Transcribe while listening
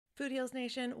Food Heals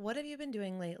Nation, what have you been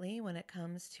doing lately when it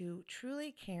comes to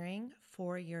truly caring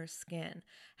for your skin?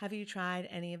 Have you tried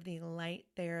any of the light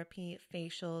therapy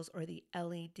facials or the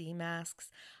LED masks?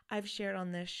 I've shared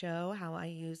on this show how I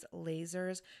use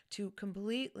lasers to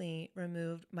completely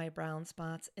remove my brown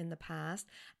spots in the past,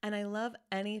 and I love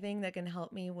anything that can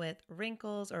help me with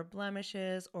wrinkles or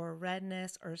blemishes or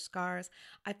redness or scars.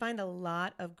 I find a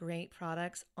lot of great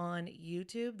products on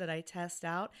YouTube that I test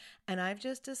out, and I've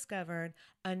just discovered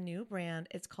a new brand.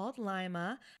 It's called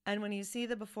Lima. And when you see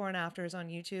the before and afters on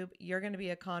YouTube, you're going to be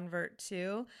a convert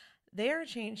too. They are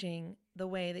changing the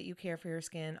way that you care for your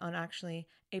skin on actually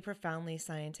a profoundly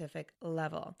scientific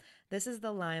level. This is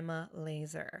the Lima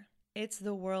laser. It's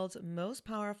the world's most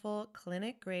powerful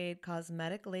clinic-grade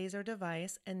cosmetic laser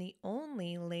device and the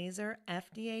only laser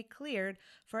FDA cleared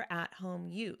for at-home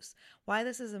use. Why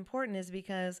this is important is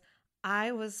because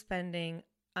I was spending,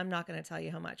 I'm not going to tell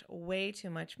you how much, way too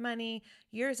much money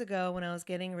years ago when I was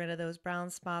getting rid of those brown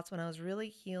spots, when I was really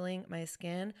healing my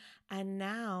skin. And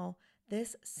now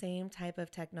this same type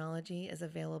of technology is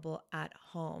available at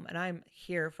home, and I'm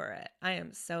here for it. I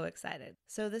am so excited.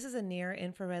 So this is a near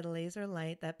infrared laser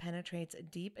light that penetrates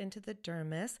deep into the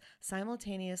dermis,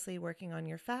 simultaneously working on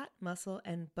your fat, muscle,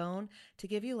 and bone to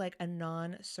give you like a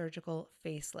non-surgical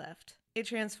facelift. It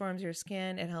transforms your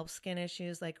skin. It helps skin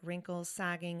issues like wrinkles,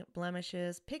 sagging,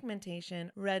 blemishes,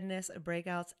 pigmentation, redness,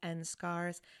 breakouts, and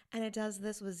scars. And it does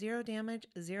this with zero damage,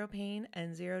 zero pain,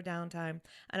 and zero downtime.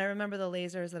 And I remember the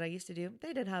lasers that I used to do,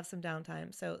 they did have some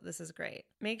downtime, so this is great.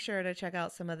 Make sure to check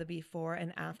out some of the before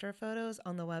and after photos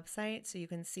on the website so you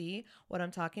can see what I'm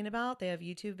talking about. They have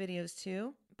YouTube videos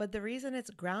too. But the reason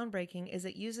it's groundbreaking is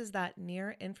it uses that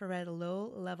near infrared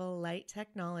low level light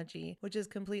technology, which is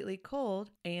completely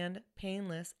cold and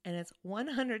painless, and it's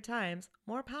 100 times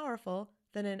more powerful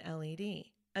than an LED.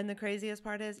 And the craziest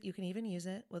part is you can even use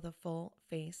it with a full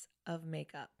face of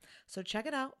makeup. So check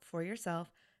it out for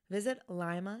yourself. Visit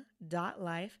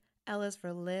lima.life. L is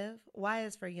for live, Y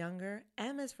is for younger,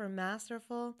 M is for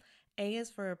masterful, A is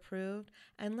for approved,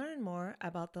 and learn more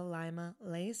about the Lima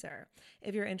laser.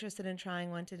 If you're interested in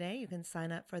trying one today, you can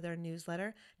sign up for their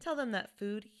newsletter. Tell them that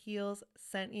Food Heals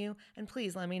sent you, and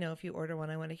please let me know if you order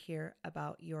one. I want to hear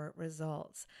about your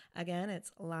results. Again,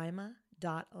 it's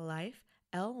lima.life,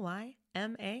 Lyma.life.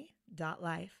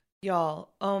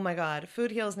 Y'all, oh my God,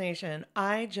 Food Heals Nation,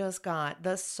 I just got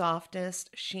the softest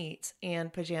sheets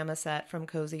and pajama set from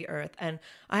Cozy Earth, and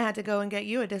I had to go and get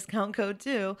you a discount code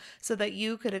too so that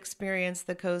you could experience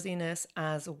the coziness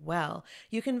as well.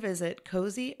 You can visit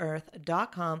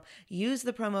CozyEarth.com, use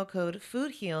the promo code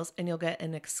FoodHeals, and you'll get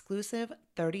an exclusive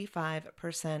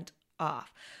 35%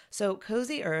 off. So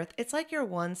Cozy Earth, it's like your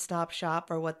one-stop shop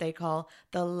for what they call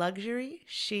the luxury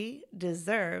she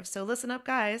deserves. So listen up,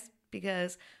 guys,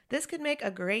 because this could make a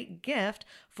great gift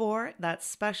for that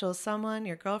special someone,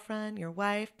 your girlfriend, your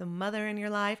wife, the mother in your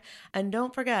life. And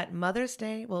don't forget, Mother's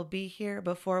Day will be here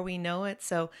before we know it.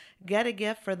 So get a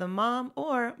gift for the mom,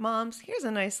 or moms, here's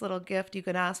a nice little gift you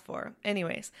could ask for.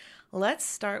 Anyways, let's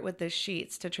start with the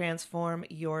sheets to transform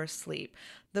your sleep.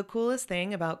 The coolest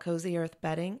thing about Cozy Earth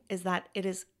bedding is that it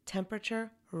is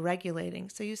temperature regulating,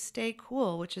 so you stay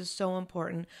cool, which is so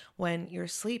important when you're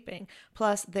sleeping.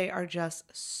 Plus, they are just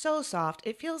so soft.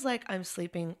 It feels like I'm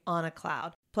sleeping on a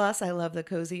cloud. Plus, I love the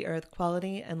Cozy Earth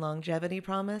quality and longevity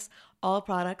promise. All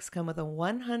products come with a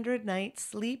 100-night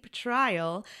sleep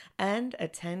trial and a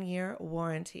 10-year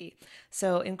warranty.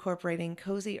 So incorporating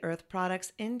Cozy Earth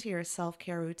products into your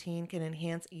self-care routine can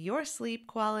enhance your sleep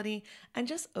quality and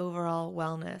just overall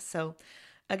wellness. So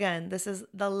again, this is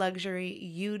the luxury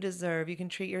you deserve. You can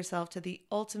treat yourself to the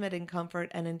ultimate in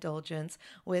comfort and indulgence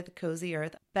with Cozy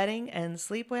Earth bedding and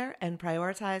sleepwear, and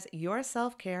prioritize your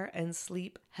self-care and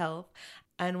sleep health.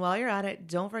 And while you're at it,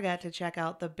 don't forget to check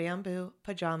out the bamboo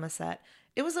pajama set.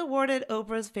 It was awarded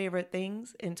Oprah's favorite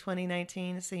things in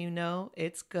 2019, so you know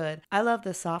it's good. I love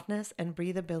the softness and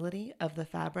breathability of the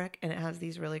fabric, and it has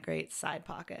these really great side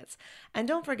pockets. And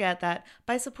don't forget that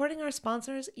by supporting our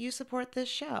sponsors, you support this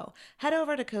show. Head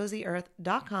over to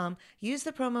CozyEarth.com, use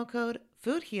the promo code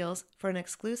FoodHeals for an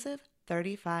exclusive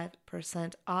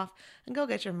 35% off, and go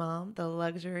get your mom the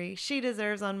luxury she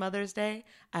deserves on Mother's Day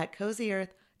at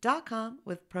CozyEarth.com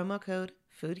with promo code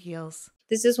FoodHeals.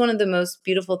 This is one of the most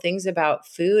beautiful things about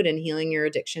food and healing your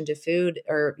addiction to food,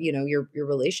 or, your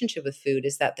relationship with food,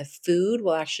 is that the food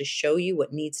will actually show you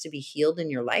what needs to be healed in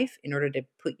your life in order to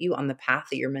put you on the path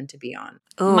that you're meant to be on.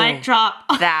 Ooh, Mic drop.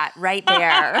 That right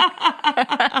there.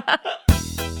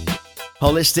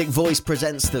 Holistic Voice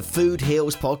presents the Food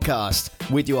Heals podcast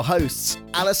with your hosts,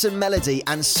 Alison Melody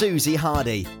and Susie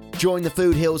Hardy. Join the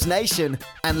Food Heals Nation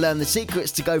and learn the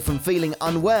secrets to go from feeling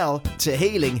unwell to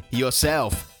healing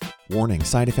yourself. Warning,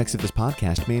 side effects of this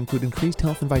podcast may include increased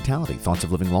health and vitality, thoughts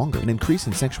of living longer, an increase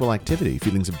in sexual activity,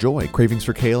 feelings of joy, cravings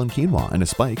for kale and quinoa, and a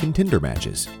spike in Tinder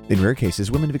matches. In rare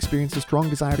cases, women have experienced a strong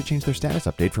desire to change their status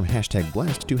update from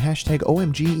 #blessed to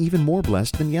 #OMG even more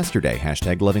blessed than yesterday,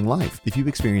 #loving life. If you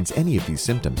experience any of these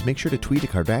symptoms, make sure to tweet a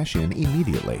Kardashian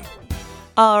immediately.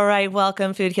 All right,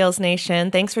 welcome Food Heals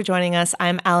Nation. Thanks for joining us.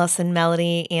 I'm Alison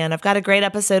Melody, and I've got a great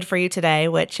episode for you today,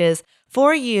 which is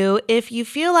for you if you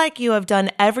feel like you have done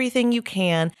everything you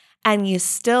can and you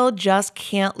still just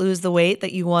can't lose the weight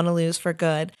that you want to lose for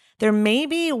good. There may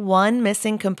be one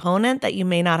missing component that you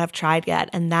may not have tried yet,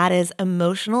 and that is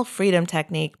emotional freedom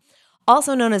technique,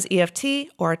 also known as EFT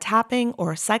or tapping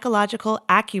or psychological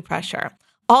acupressure.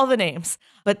 All the names,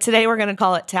 but today we're going to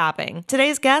call it tapping.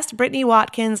 Today's guest, Brittany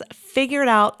Watkins, figured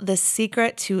out the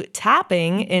secret to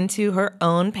tapping into her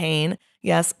own pain,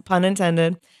 yes, pun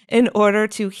intended, in order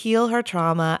to heal her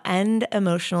trauma and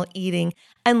emotional eating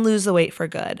and lose the weight for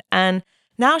good. And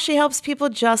now she helps people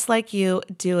just like you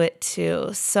do it too.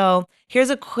 So here's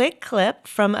a quick clip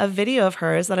from a video of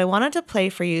hers that I wanted to play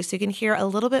for you so you can hear a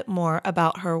little bit more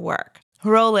about her work.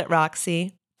 Roll it,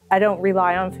 Roxy. I don't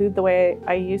rely on food the way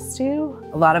I used to.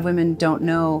 A lot of women don't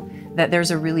know that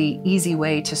there's a really easy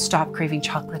way to stop craving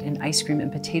chocolate and ice cream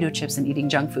and potato chips and eating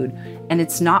junk food. And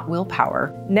it's not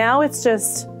willpower. Now it's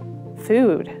just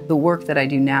food. The work that I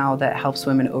do now that helps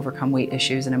women overcome weight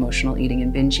issues and emotional eating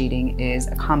and binge eating is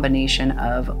a combination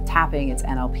of tapping, it's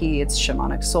NLP, it's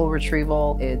shamanic soul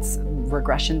retrieval, it's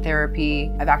regression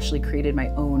therapy. I've actually created my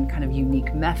own kind of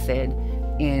unique method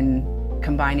in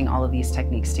combining all of these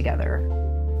techniques together.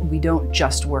 We don't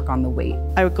just work on the weight.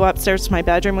 I would go upstairs to my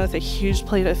bedroom with a huge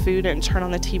plate of food and turn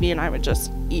on the TV and I would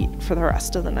just eat for the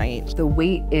rest of the night. The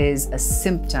weight is a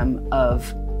symptom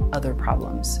of other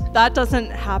problems. That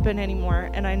doesn't happen anymore,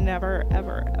 and I never,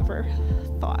 ever, ever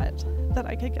thought that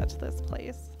I could get to this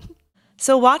place.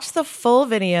 So watch the full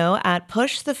video at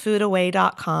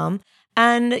pushthefoodaway.com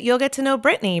and you'll get to know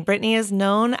Brittany. Brittany is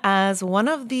known as one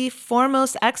of the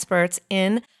foremost experts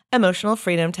in emotional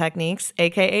freedom techniques,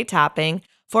 aka tapping,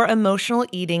 for emotional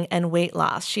eating and weight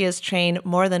loss. She has trained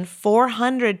more than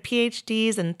 400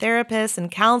 PhDs and therapists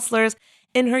and counselors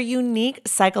in her unique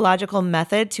psychological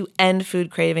method to end food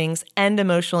cravings, end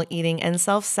emotional eating, and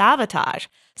self-sabotage.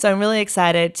 So I'm really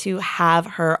excited to have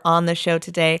her on the show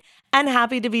today and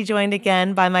happy to be joined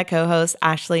again by my co-host,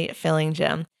 Ashley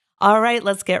Fillingjim. All right,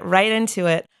 let's get right into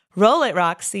it. Roll it,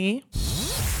 Roxy.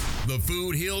 The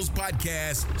Food Heals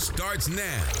Podcast starts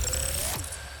now.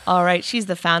 All right, she's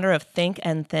the founder of Think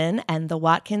and Thin and the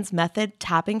Watkins Method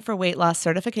Tapping for Weight Loss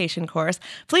certification course.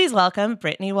 Please welcome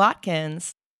Brittany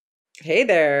Watkins. Hey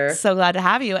there. So glad to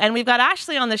have you. And we've got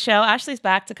Ashley on the show. Ashley's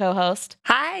back to co-host.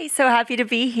 Hi, so happy to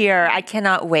be here. I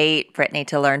cannot wait, Brittany,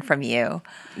 to learn from you.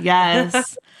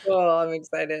 Yes. Cool, I'm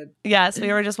excited. Yes,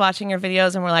 we were just watching your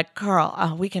videos and we're like,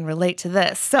 girl, we can relate to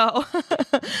this. So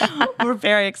we're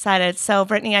very excited. So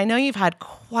Brittany, I know you've had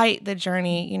quite the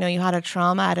journey. You know, you had a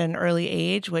trauma at an early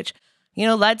age, which, you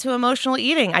know, led to emotional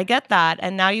eating. I get that.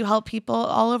 And now you help people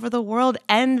all over the world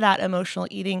end that emotional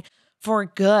eating for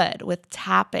good with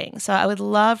tapping. So I would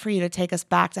love for you to take us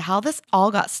back to how this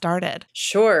all got started.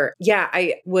 Sure. Yeah,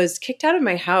 I was kicked out of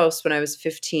my house when I was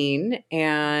 15.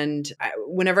 And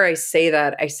whenever I say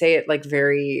that, I say it like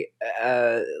very,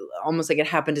 almost like it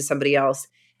happened to somebody else.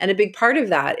 And a big part of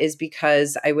that is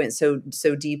because I went so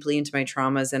deeply into my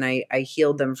traumas and I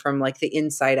healed them from like the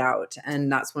inside out.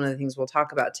 And that's one of the things we'll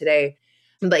talk about today.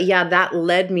 But yeah, that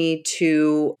led me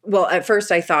to, well, at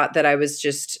first I thought that I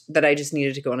just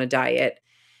needed to go on a diet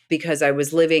because I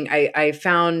was living, I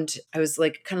found I was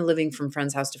like kind of living from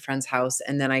friend's house to friend's house.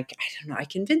 And then I don't know, I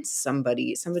convinced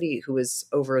somebody who was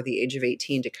over the age of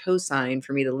 18 to co-sign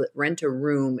for me to rent a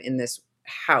room in this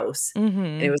house. Mm-hmm.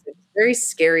 And it was a very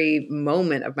scary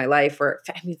moment of my life where,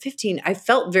 I mean, 15, I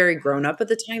felt very grown up at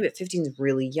the time, but 15 is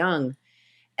really young.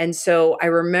 And so I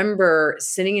remember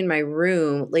sitting in my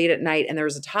room late at night and there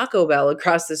was a Taco Bell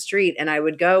across the street and I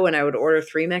would go and I would order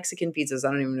 3 Mexican pizzas. I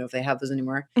don't even know if they have those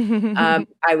anymore. I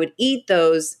would eat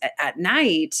those at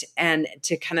night and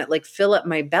to kind of like fill up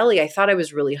my belly. I thought I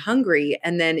was really hungry.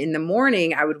 And then in the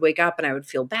morning I would wake up and I would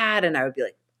feel bad and I would be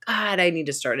like, God, I need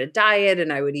to start a diet.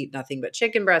 And I would eat nothing but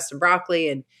chicken breast and broccoli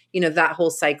and, you know, that whole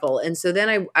cycle. And so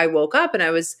then I woke up and I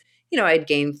was, you know, I'd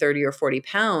gained 30 or 40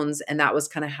 pounds. And that was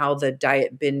kind of how the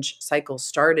diet binge cycle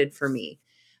started for me.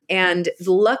 And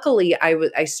luckily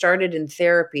I started in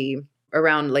therapy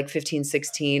around like 15,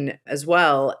 16 as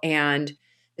well. And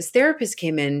this therapist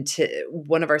came in to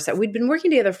one of our sets. We'd been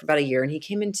working together for about a year, and he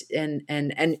came in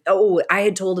I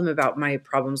had told him about my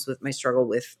problems with my struggle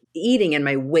with eating and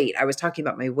my weight. I was talking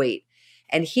about my weight.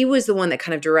 And he was the one that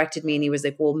kind of directed me, and he was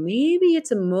like, well, maybe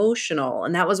it's emotional.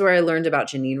 And that was where I learned about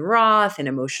Janine Roth and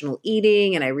emotional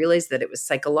eating. And I realized that it was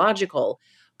psychological.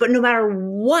 But no matter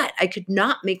what, I could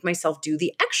not make myself do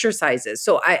the exercises.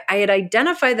 So I had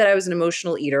identified that I was an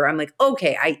emotional eater. I'm like,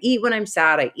 okay, I eat when I'm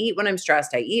sad. I eat when I'm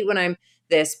stressed. I eat when I'm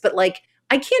this. But like,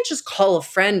 I can't just call a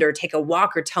friend or take a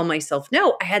walk or tell myself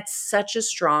no. I had such a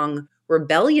strong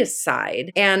rebellious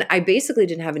side, and I basically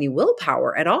didn't have any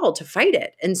willpower at all to fight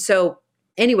it. And so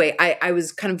anyway, I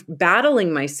was kind of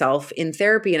battling myself in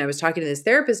therapy, and I was talking to this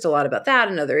therapist a lot about that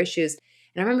and other issues.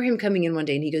 And I remember him coming in one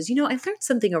day and he goes, I learned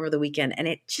something over the weekend and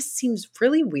it just seems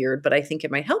really weird, but I think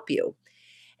it might help you.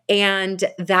 And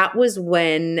that was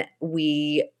when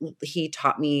he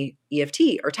taught me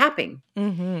EFT or tapping.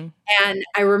 Mm-hmm. And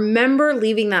I remember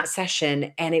leaving that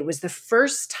session, and it was the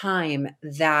first time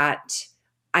that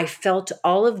I felt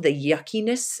all of the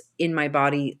yuckiness in my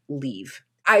body leave.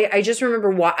 I just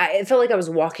remember it felt like I was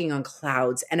walking on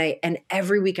clouds, and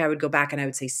every week I would go back and I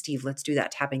would say, Steve, let's do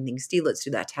that tapping thing. Steve, let's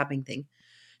do that tapping thing.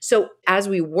 So as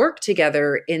we worked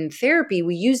together in therapy,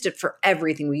 we used it for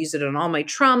everything. We used it on all my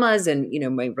traumas and,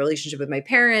 my relationship with my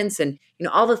parents and,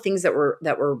 all the things that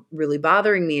were really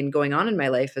bothering me and going on in my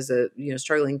life as a,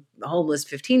 struggling homeless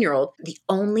 15-year-old. The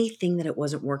only thing that it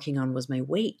wasn't working on was my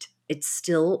weight. It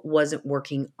still wasn't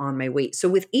working on my weight. So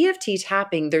with EFT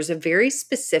tapping, there's a very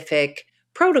specific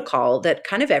protocol that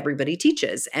kind of everybody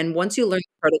teaches. And once you learn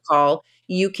the protocol,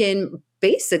 you can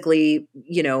basically,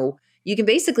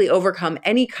 overcome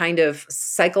any kind of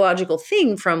psychological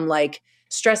thing from like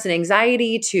stress and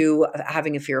anxiety to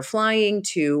having a fear of flying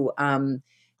to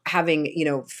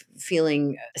having,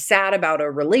 feeling sad about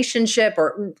a relationship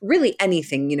or really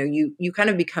anything. You kind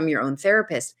of become your own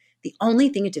therapist. The only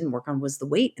thing it didn't work on was the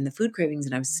weight and the food cravings,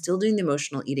 and I was still doing the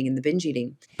emotional eating and the binge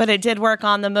eating. But it did work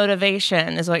on the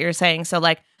motivation is what you're saying. So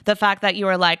like the fact that you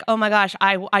were like, oh my gosh,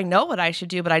 I know what I should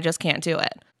do, but I just can't do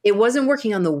it. It wasn't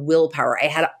working on the willpower. I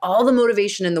had all the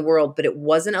motivation in the world, but it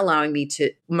wasn't allowing me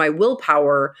my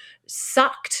willpower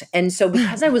sucked. And so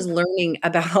because I was learning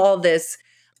about all this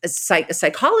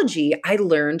psychology, I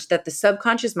learned that the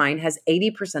subconscious mind has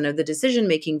 80% of the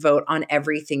decision-making vote on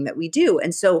everything that we do.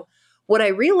 And so what I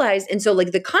realized, and so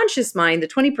like the conscious mind, the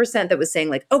 20% that was saying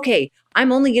like, okay,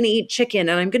 I'm only going to eat chicken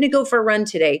and I'm going to go for a run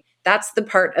today. That's the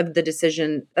part of the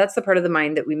decision. That's the part of the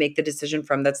mind that we make the decision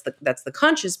from. That's the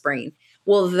conscious brain.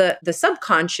 Well, the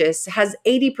subconscious has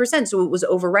 80%. So it was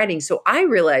overriding. So I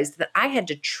realized that I had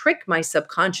to trick my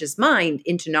subconscious mind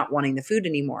into not wanting the food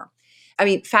anymore. I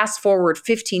mean, fast forward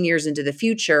 15 years into the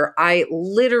future, I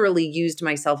literally used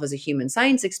myself as a human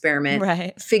science experiment,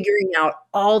 right, figuring out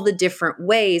all the different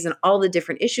ways and all the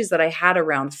different issues that I had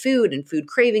around food and food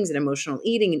cravings and emotional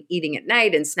eating and eating at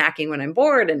night and snacking when I'm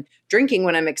bored and drinking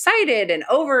when I'm excited and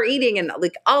overeating and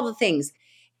like all the things.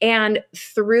 And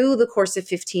through the course of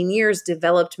 15 years,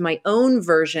 developed my own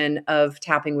version of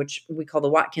tapping, which we call the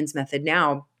Watkins method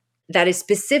now, that is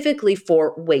specifically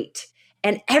for weight.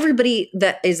 And everybody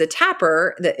that is a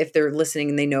tapper, that if they're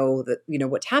listening and they know that,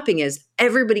 what tapping is,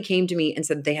 everybody came to me and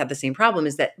said they had the same problem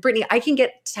is that, Brittany, I can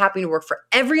get tapping to work for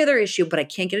every other issue, but I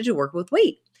can't get it to work with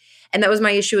weight. And that was my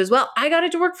issue as well. I got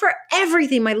it to work for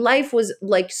everything. My life was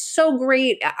like so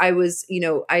great. I was,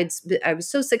 I was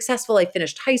so successful. I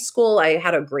finished high school. I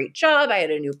had a great job. I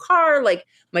had a new car. Like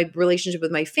my relationship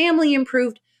with my family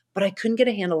improved, but I couldn't get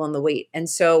a handle on the weight. And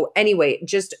so anyway,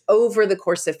 just over the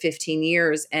course of 15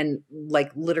 years and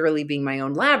like literally being my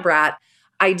own lab rat,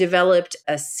 I developed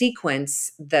a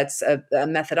sequence that's a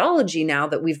methodology now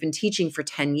that we've been teaching for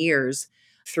 10 years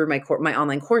through my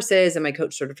online courses and my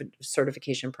coach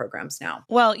certification programs now.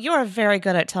 Well, you are very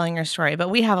good at telling your story, but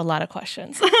we have a lot of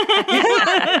questions. Go for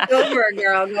it,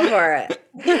 girl. Go for it.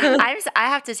 I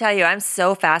have to tell you, I'm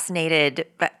so fascinated,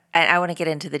 but I want to get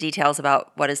into the details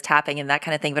about what is tapping and that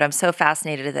kind of thing, but I'm so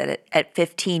fascinated that at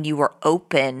 15, you were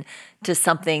open to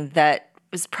something that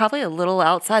was probably a little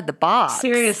outside the box.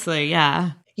 Seriously,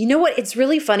 yeah. You know what? It's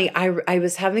really funny. I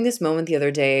was having this moment the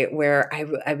other day where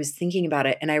I was thinking about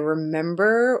it, and I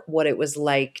remember what it was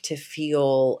like to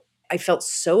feel. I felt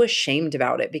so ashamed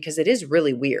about it because it is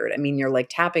really weird. I mean, you're like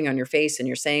tapping on your face and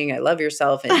you're saying, I love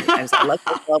yourself. And I love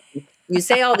myself. And you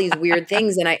say all these weird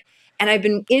things. And I've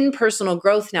been in personal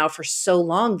growth now for so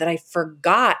long that I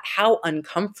forgot how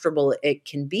uncomfortable it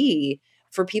can be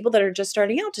for people that are just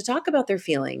starting out to talk about their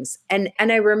feelings. And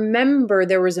I remember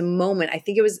there was a moment, I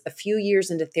think it was a few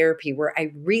years into therapy, where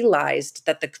I realized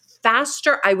that the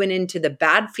faster I went into the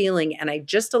bad feeling and I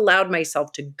just allowed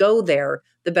myself to go there,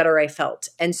 the better I felt.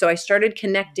 And so I started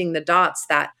connecting the dots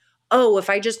that, oh, if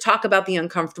I just talk about the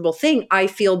uncomfortable thing, I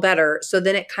feel better. So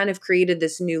then it kind of created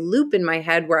this new loop in my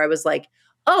head where I was like,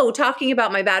 oh, talking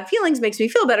about my bad feelings makes me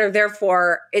feel better.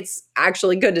 Therefore, it's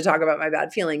actually good to talk about my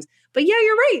bad feelings. But yeah,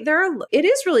 you're right. It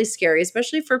is really scary,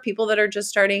 especially for people that are just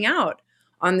starting out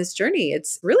on this journey.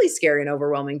 It's really scary and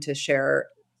overwhelming to share.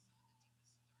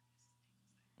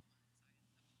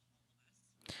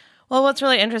 Well, what's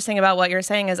really interesting about what you're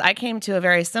saying is I came to a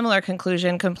very similar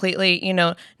conclusion, completely,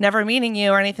 never meaning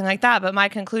you or anything like that. But my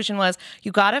conclusion was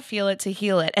you got to feel it to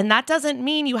heal it. And that doesn't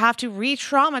mean you have to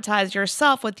re-traumatize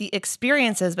yourself with the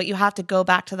experiences, but you have to go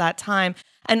back to that time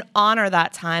and honor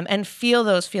that time and feel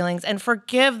those feelings and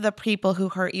forgive the people who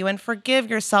hurt you and forgive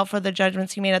yourself for the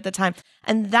judgments you made at the time.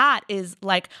 And that is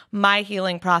like my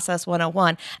healing process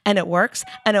 101. And it works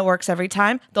every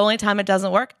time. The only time it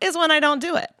doesn't work is when I don't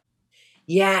do it.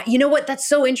 Yeah. You know what? That's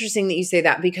so interesting that you say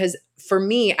that, because for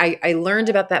me, I learned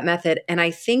about that method, and I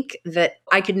think that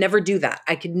I could never do that.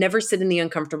 I could never sit in the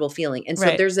uncomfortable feeling. And so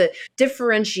Right. there's a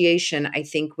differentiation, I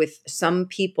think, with some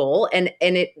people, and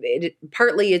it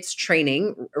partly it's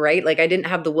training, right? Like I didn't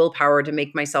have the willpower to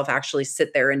make myself actually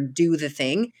sit there and do the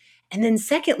thing. And then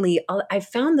secondly, I've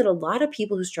found that a lot of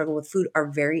people who struggle with food are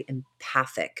very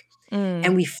empathic,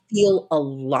 and we feel a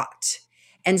lot.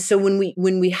 And so when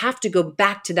we have to go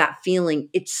back to that feeling,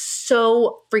 it's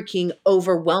so freaking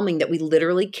overwhelming that we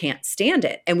literally can't stand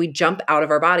it and we jump out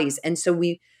of our bodies. And so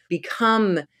we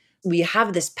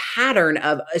have this pattern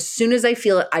of, as soon as I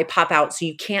feel it, I pop out. So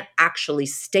you can't actually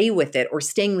stay with it, or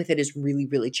staying with it is really,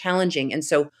 really challenging. And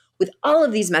so with all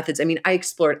of these methods, I mean, I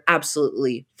explored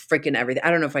absolutely freaking everything.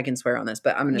 I don't know if I can swear on this,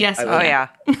 but I'm going to. Yes. Oh, yeah.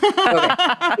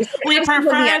 Okay. We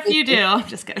prefer if you do. I'm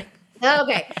just kidding.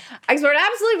 Okay. I explored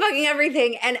absolutely fucking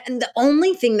everything. And the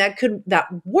only thing that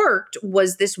worked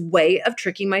was this way of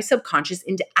tricking my subconscious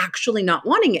into actually not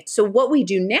wanting it. So what we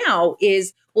do now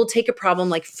is we'll take a problem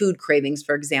like food cravings,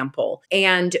 for example,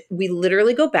 and we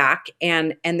literally go back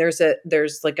and there's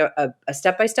like a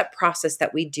step-by-step process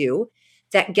that we do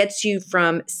that gets you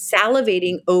from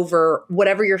salivating over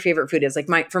whatever your favorite food is.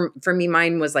 Like for me,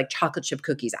 mine was like chocolate chip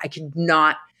cookies. I could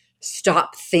not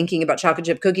stop thinking about chocolate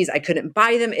chip cookies. I couldn't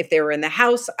buy them. If they were in the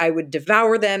house, I would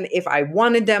devour them. If I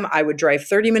wanted them, I would drive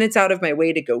 30 minutes out of my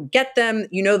way to go get them.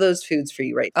 You know those foods for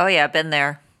you, right? Oh, yeah. Been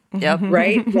there. Yep.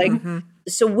 Right? Like,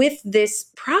 so with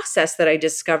this process that I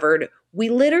discovered, we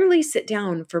literally sit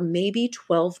down for maybe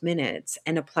 12 minutes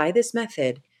and apply this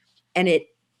method, and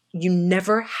you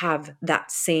never have that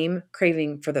same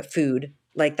craving for the food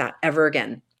like that ever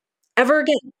again. Ever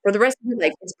again, for the rest of your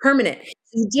life. It's permanent.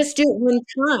 You just do it one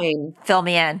time. Fill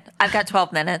me in. I've got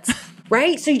 12 minutes.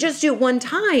 Right? So you just do it one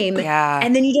time. Yeah.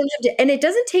 And then you don't have to, and it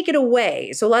doesn't take it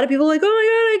away. So a lot of people are like, oh my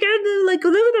God, I can't like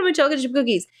live without my chocolate chip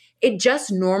cookies. It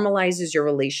just normalizes your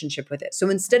relationship with it. So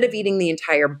instead of eating the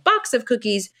entire box of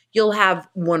cookies, you'll have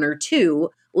one or two,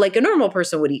 like a normal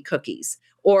person would eat cookies.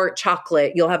 Or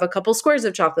chocolate, you'll have a couple squares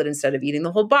of chocolate instead of eating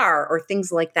the whole bar, or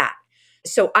things like that.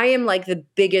 So I am like the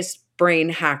biggest brain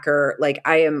hacker. Like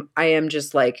I am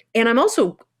just like, and I'm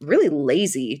also really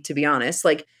lazy, to be honest.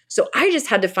 Like, so I just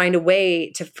had to find a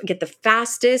way to get the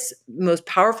fastest, most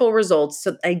powerful results,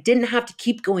 so I didn't have to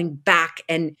keep going back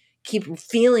and keep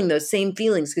feeling those same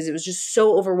feelings, because it was just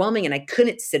so overwhelming and I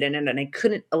couldn't sit in it and I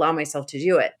couldn't allow myself to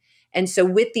do it. And so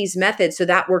with these methods, so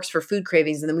that works for food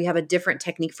cravings. And then we have a different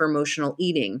technique for emotional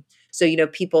eating. So,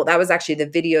 people, that was actually the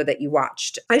video that you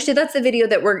watched. Actually, that's the video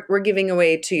that we're giving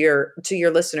away to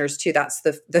your listeners too. That's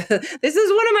this is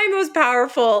one of my most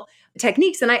powerful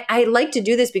techniques. And I like to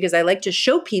do this because I like to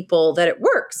show people that it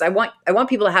works. I want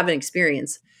people to have an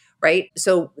experience, right?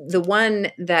 So the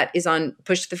one that is on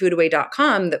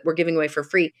pushthefoodaway.com that we're giving away for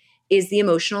free is the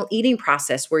emotional eating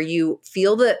process, where you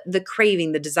feel the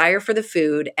craving, the desire for the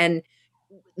food. And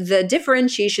the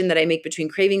differentiation that I make between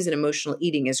cravings and emotional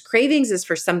eating is cravings is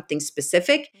for something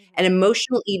specific, and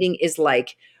emotional eating is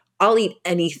like, I'll eat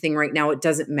anything right now. It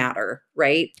doesn't matter,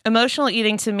 right? Emotional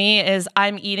eating to me is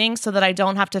I'm eating so that I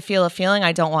don't have to feel a feeling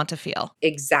I don't want to feel.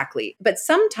 Exactly.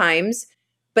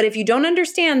 But if you don't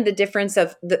understand the difference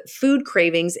of the food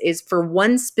cravings is for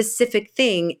one specific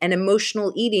thing and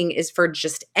emotional eating is for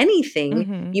just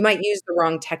anything, you might use the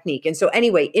wrong technique. And so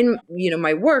anyway, in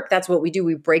my work, that's what we do.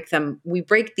 We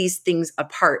break these things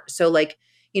apart. So like,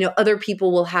 other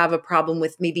people will have a problem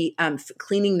with maybe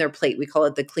cleaning their plate. We call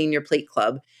it the Clean Your Plate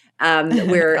Club,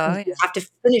 where Oh, you yeah. have to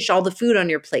finish all the food on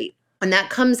your plate. And that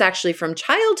comes actually from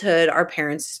childhood. Our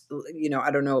parents,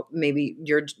 I don't know, maybe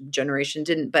your generation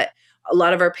didn't, but a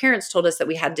lot of our parents told us that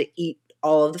we had to eat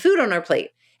all of the food on our plate.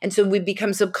 And so we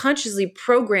become subconsciously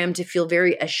programmed to feel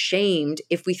very ashamed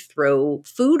if we throw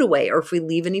food away or if we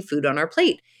leave any food on our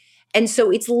plate. And so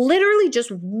it's literally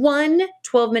just one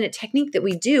 12-minute technique that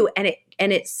we do, and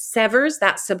it severs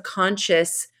that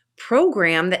subconscious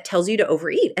program that tells you to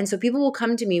overeat. And so people will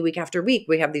come to me week after week.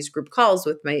 We have these group calls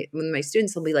with my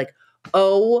students. They'll be like,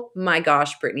 "Oh my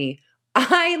gosh, Brittany,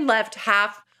 I left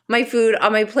half my food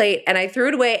on my plate and I threw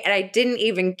it away and I didn't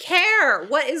even care.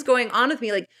 What is going on with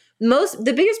me?" Like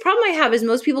the biggest problem I have is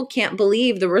most people can't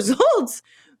believe the results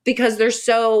because they're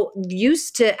so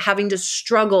used to having to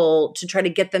struggle to try to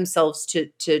get themselves to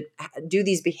do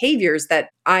these behaviors that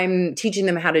I'm teaching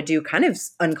them how to do kind of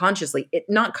unconsciously,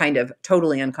 not kind of,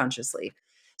 totally unconsciously.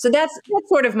 So that's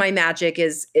sort of my magic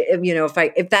is,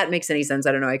 if that makes any sense.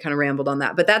 I don't know. I kind of rambled on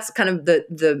that, but that's kind of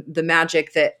the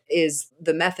magic that is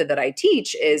the method that I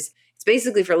teach. Is it's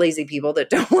basically for lazy people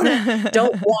that don't want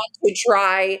to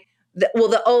try.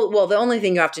 The only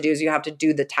thing you have to do is you have to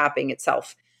do the tapping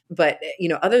itself. But,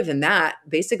 other than that,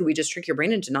 basically we just trick your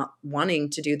brain into not wanting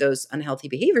to do those unhealthy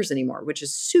behaviors anymore, which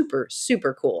is super,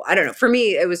 super cool. I don't know. For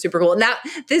me, it was super cool. And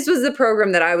this was the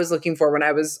program that I was looking for when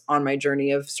I was on my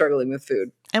journey of struggling with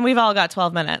food. And we've all got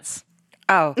 12 minutes.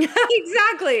 Oh,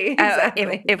 exactly.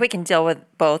 If we can deal with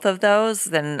both of those,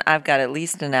 then I've got at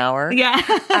least an hour. Yeah.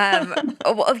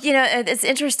 Well, it's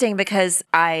interesting because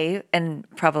I, and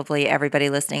probably everybody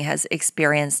listening, has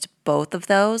experienced both of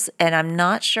those. And I'm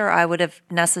not sure I would have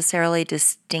necessarily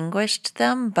distinguished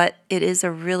them, but it is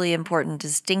a really important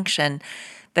distinction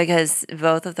because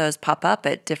both of those pop up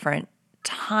at different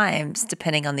times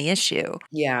depending on the issue.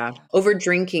 Yeah. Over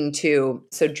drinking too.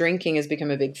 So drinking has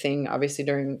become a big thing, obviously,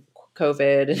 during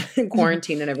COVID and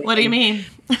quarantine and everything. What do you mean?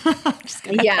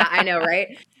 Yeah, I know,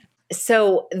 right?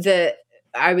 So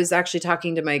I was actually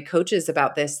talking to my coaches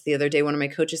about this the other day. One of my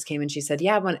coaches came and she said,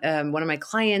 yeah, one of my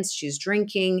clients, she's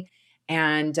drinking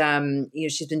and,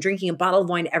 she's been drinking a bottle of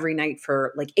wine every night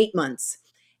for like 8 months.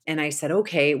 And I said,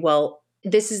 okay, well,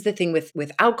 this is the thing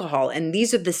with alcohol. And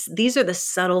these are the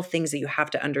subtle things that you have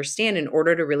to understand in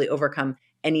order to really overcome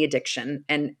any addiction.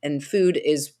 And food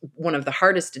is one of the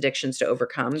hardest addictions to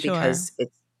overcome because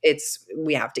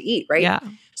we have to eat, right? Yeah.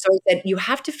 So I said, you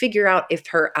have to figure out if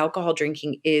her alcohol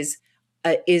drinking is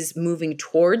moving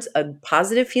towards a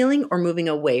positive feeling or moving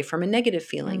away from a negative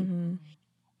feeling. Mm-hmm.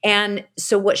 And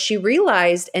so what she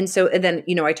realized, and then,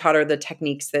 I taught her the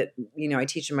techniques that, I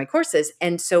teach in my courses.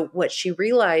 And so what she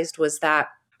realized was that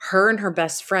her and her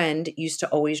best friend used to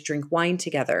always drink wine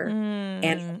together.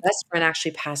 And her best friend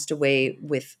actually passed away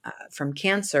from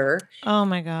cancer. Oh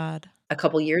my God. A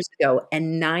couple years ago.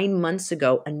 And 9 months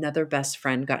ago, another best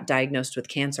friend got diagnosed with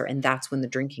cancer. And that's when the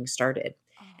drinking started.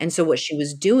 And so what she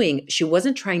was doing, she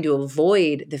wasn't trying to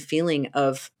avoid the feeling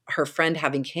of her friend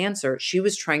having cancer. She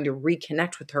was trying to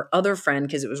reconnect with her other friend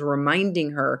because it was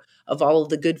reminding her of all of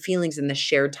the good feelings and the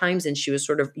shared times. And she was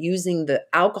sort of using the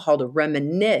alcohol to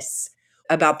reminisce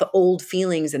about the old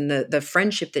feelings and the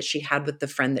friendship that she had with the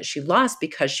friend that she lost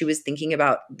because she was thinking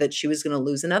about that she was going to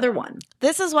lose another one.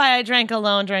 This is why I drank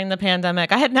alone during the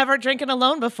pandemic. I had never drinking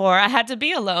alone before. I had to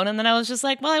be alone. And then I was just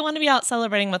like, well, I want to be out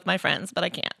celebrating with my friends, but I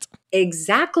can't.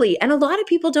 Exactly. And a lot of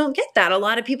people don't get that. A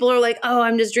lot of people are like, oh,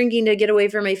 I'm just drinking to get away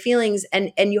from my feelings.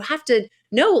 And you have to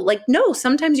know, no,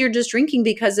 sometimes you're just drinking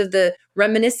because of the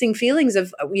reminiscing feelings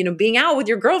of, being out with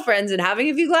your girlfriends and having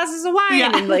a few glasses of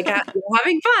wine and like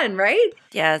having fun, right?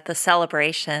 Yeah, the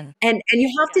celebration. And you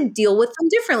have to deal with them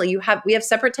differently. We have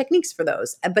separate techniques for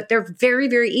those, but they're very,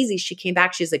 very easy. She came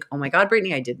back. She's like, oh my God,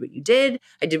 Brittany, I did what you did.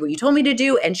 I did what you told me to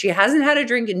do. And she hasn't had a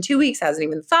drink in 2 weeks, hasn't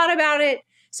even thought about it.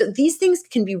 So these things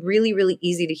can be really, really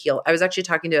easy to heal. I was actually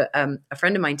talking to a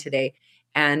friend of mine today,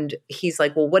 and he's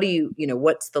like, well,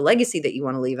 what's the legacy that you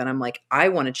want to leave? And I'm like, I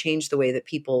want to change the way that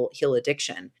people heal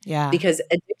addiction. Yeah. Because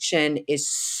addiction is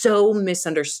so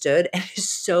misunderstood and is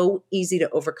so easy to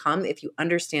overcome if you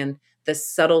understand the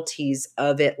subtleties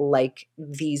of it, like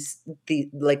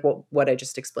what I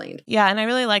just explained. Yeah. And I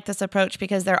really like this approach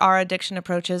because there are addiction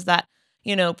approaches that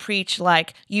preach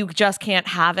like you just can't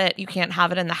have it. You can't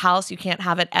have it in the house. You can't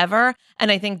have it ever.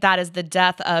 And I think that is the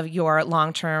death of your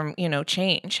long-term,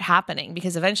 change happening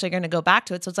because eventually you're going to go back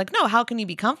to it. So it's like, no, how can you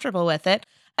be comfortable with it?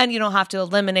 And you don't have to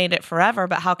eliminate it forever,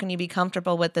 but how can you be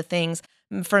comfortable with the things?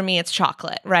 For me, it's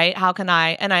chocolate, right? How can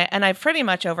I've pretty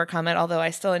much overcome it, although I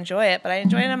still enjoy it, but I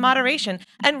enjoy it in moderation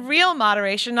and real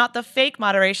moderation, not the fake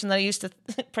moderation that I used to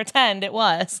pretend it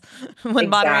was when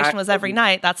moderation was every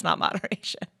night. That's not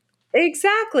moderation.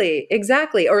 Exactly,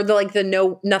 exactly. Or the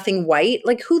no nothing white.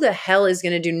 Like who the hell is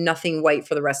going to do nothing white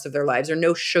for the rest of their lives or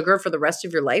no sugar for the rest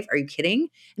of your life? Are you kidding?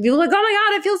 And people are like, "Oh my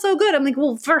god, I feel so good." I'm like,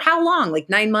 "Well, for how long? Like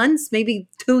 9 months, maybe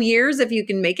 2 years if you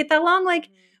can make it that long?" Like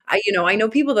I know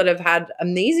people that have had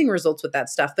amazing results with that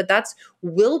stuff, but that's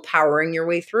willpowering your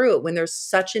way through it when there's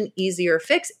such an easier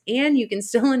fix and you can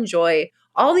still enjoy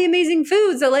all the amazing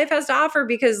foods that life has to offer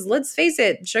because let's face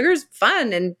it, sugar's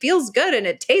fun and feels good and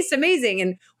it tastes amazing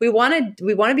and we want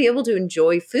to be able to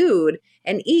enjoy food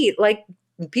and eat like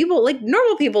people like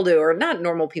normal people do or not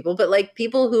normal people but like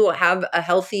people who have a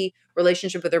healthy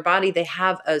relationship with their body they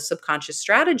have a subconscious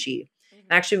strategy.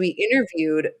 And actually we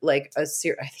interviewed I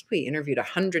think we interviewed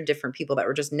 100 different people that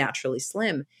were just naturally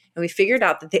slim and we figured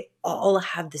out that they all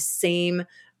have the same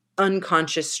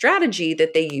unconscious strategy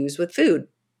that they use with food.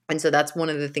 And so that's one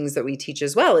of the things that we teach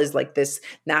as well is like this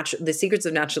natural the secrets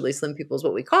of naturally slim people is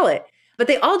what we call it. But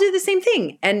they all do the same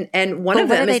thing. And one But of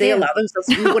what do them is they they do? allow themselves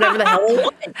to eat whatever the hell they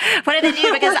want. What do they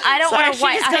do? Because I don't Sorry, want to she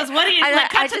white. just goes, "What do you- like,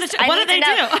 cut to the ch- what do need they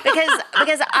to know,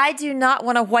 because I do not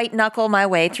want to white knuckle my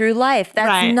way through life. That's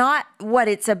Right. not what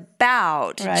it's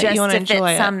about. Right. Just You wanna to enjoy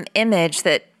fit it. some image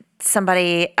that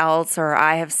somebody else or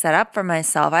I have set up for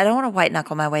myself. I don't want to white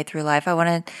knuckle my way through life. I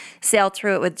want to sail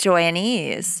through it with joy and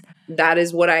ease. That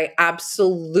is what I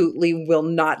absolutely will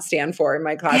not stand for in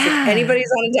my class. Yeah. If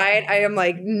anybody's on a diet, I am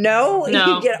like, no,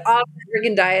 No. you get off the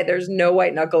freaking diet. There's no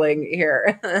white knuckling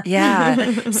here.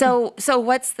 Yeah. So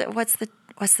what's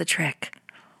the trick?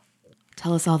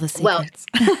 Tell us all the Well, secrets.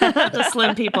 The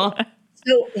slim people.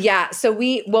 So yeah, so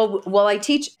I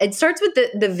teach. It starts with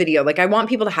the video. Like I want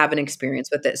people to have an experience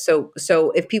with this.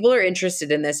 So if people are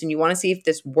interested in this and you want to see if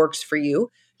this works for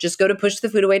you, just go to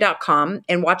pushthefoodaway.com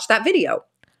and watch that video.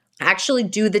 Actually,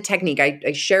 do the technique.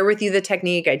 I share with you the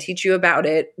technique. I teach you about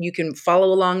it. You can follow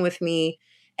along with me,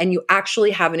 and you actually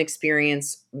have an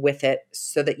experience with it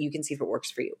so that you can see if it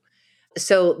works for you.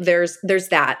 So there's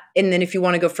that, and then if you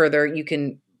want to go further, you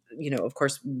can of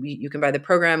course you can buy the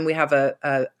program. We have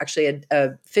actually a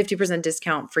 50%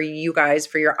 discount for you guys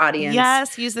for your audience.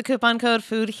 Yes, use the coupon code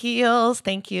Food Heals.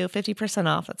 Thank you. 50%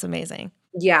 off. That's amazing.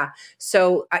 Yeah.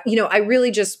 So I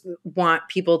really just want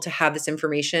people to have this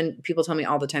information. People tell me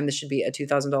all the time this should be a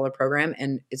 $2,000 program,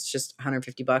 and it's just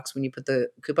 $150 when you put the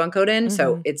coupon code in.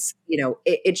 So it's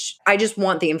I just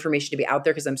want the information to be out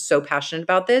there because I'm so passionate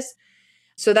about this.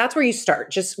 So that's where you start.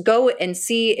 Just go and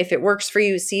see if it works for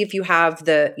you. See if you have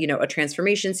a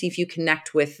transformation. See if you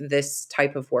connect with this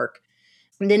type of work.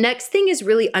 The next thing is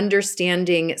really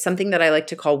understanding something that I like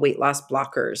to call weight loss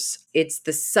blockers. It's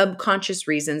the subconscious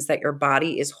reasons that your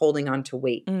body is holding on to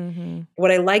weight. Mm-hmm. What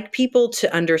I like people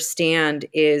to understand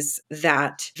is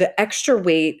that the extra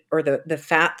weight or the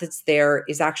fat that's there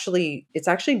is actually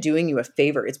doing you a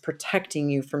favor. It's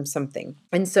protecting you from something.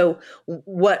 And so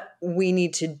what we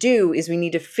need to do is we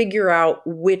need to figure out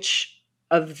which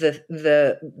of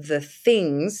the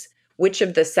things, which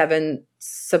of the 7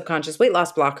 subconscious weight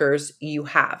loss blockers you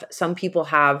have. Some people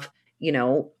have,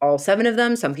 all 7 of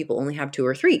them. Some people only have 2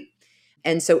 or 3.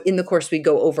 And so in the course, we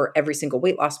go over every single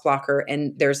weight loss blocker,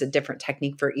 and there's a different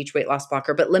technique for each weight loss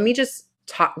blocker. But let me just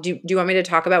talk. Do you want me to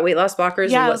talk about weight loss blockers?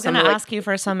 Yeah, and I what was some going to are ask you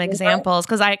for some examples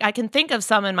because I can think of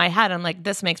some in my head. I'm like,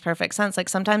 this makes perfect sense. Like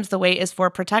sometimes the weight is for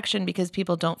protection because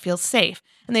people don't feel safe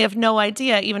and they have no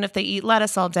idea, even if they eat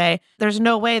lettuce all day, there's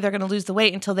no way they're going to lose the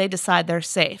weight until they decide they're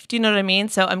safe. Do you know what I mean?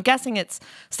 So I'm guessing it's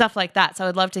stuff like that. So I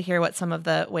would love to hear what some of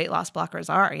the weight loss blockers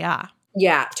are. Yeah.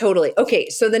 Yeah, totally. Okay.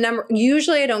 So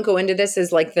usually I don't go into this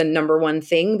as like the number one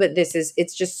thing, but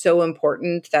it's just so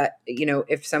important that,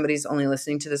 if somebody's only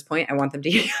listening to this point, I want them to,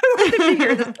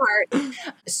 hear this part.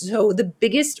 So the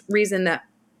biggest reason that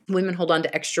women hold on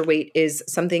to extra weight is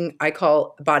something I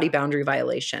call body boundary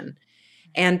violation.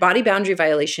 And body boundary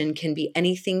violation can be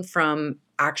anything from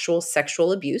actual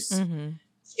sexual abuse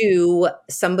to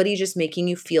somebody just making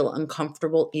you feel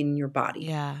uncomfortable in your body.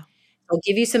 Yeah. I'll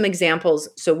give you some examples.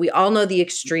 So we all know the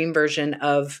extreme version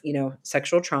of,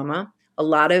 sexual trauma. A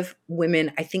lot of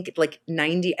women, I think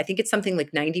it's something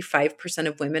like 95%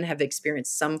 of women have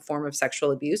experienced some form of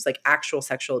sexual abuse, like actual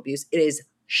sexual abuse. It is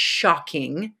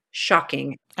shocking.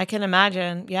 I can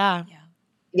imagine. Yeah.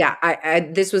 Yeah,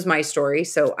 this was my story.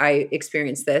 So I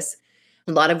experienced this.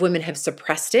 A lot of women have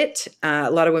suppressed it. A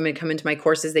lot of women come into my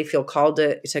courses. They feel called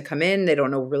to come in. They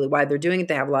don't know really why they're doing it.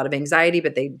 They have a lot of anxiety,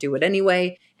 but they do it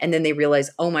anyway. And then they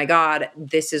realize, oh my God,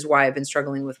 this is why I've been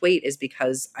struggling with weight is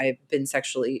because I've been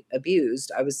sexually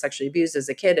abused. I was sexually abused as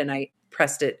a kid and I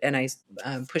pressed it and I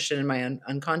pushed it in my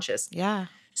unconscious. Yeah.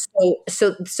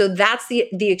 So that's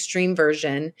the extreme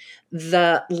version.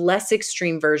 The less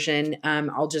extreme version,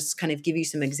 I'll just kind of give you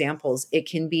some examples. It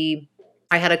can be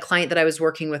I had a client that I was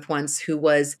working with once who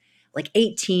was like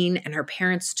 18, and her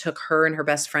parents took her and her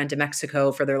best friend to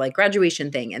Mexico for their like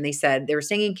graduation thing. And they said they were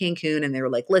staying in Cancun, and they were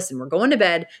like, listen, we're going to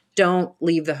bed. Don't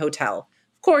leave the hotel.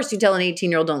 Of course, you tell an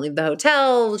 18-year-old don't leave the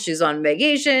hotel. She's on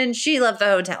vacation. She left the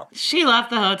hotel. She left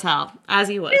the hotel, as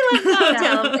you would. She left the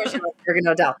hotel. Of course, she left the freaking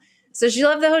hotel. So she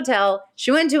left the hotel.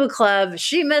 She went to a club.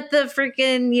 She met the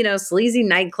freaking, sleazy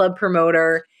nightclub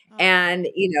promoter. And,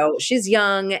 she's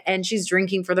young and she's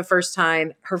drinking for the first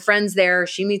time. Her friend's there.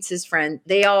 She meets his friend.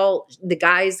 The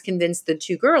guys convinced the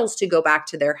two girls to go back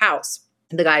to their house,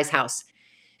 the guy's house.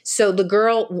 So the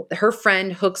girl, her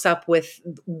friend hooks up with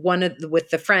with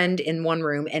the friend in one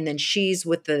room, and then she's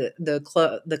with the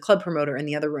club promoter in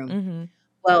the other room. Mm-hmm.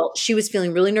 Well, she was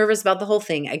feeling really nervous about the whole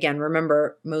thing. Again,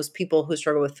 remember, most people who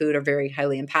struggle with food are very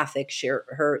highly empathic.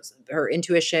 Her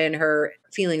intuition, her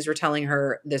feelings were telling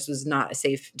her this was not a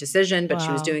safe decision, but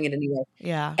she was Wow. doing it anyway.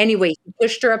 Yeah. Anyway, he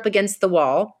pushed her up against the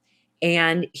wall,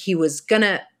 and he was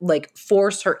gonna like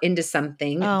force her into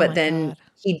something, Oh but my then God.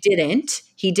 he didn't.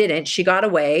 He didn't. She got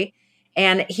away.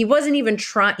 And he wasn't even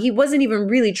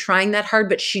really trying that hard,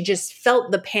 but she just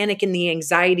felt the panic and the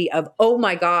anxiety of, oh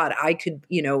my God,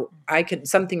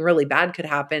 something really bad could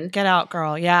happen. Get out,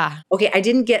 girl. Yeah. Okay. I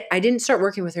didn't start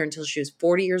working with her until she was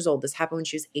 40 years old. This happened when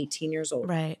she was 18 years old.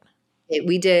 Right.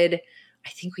 I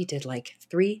think we did like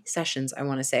 3 sessions, I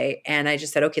want to say. And I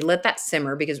just said, okay, let that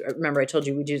simmer, because remember I told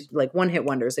you we do like one hit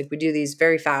wonders. Like we do these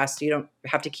very fast. You don't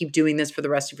have to keep doing this for the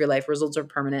rest of your life. Results are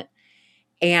permanent.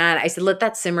 And I said, let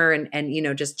that simmer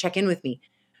and just check in with me.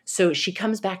 So she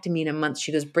comes back to me in a month.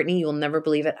 She goes, Brittany, you'll never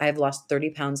believe it. I have lost 30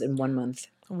 pounds in 1 month.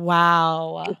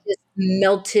 Wow. It just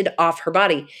melted off her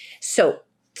body. So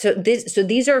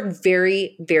these are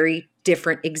very, very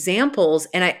different examples.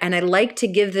 And I like to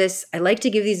give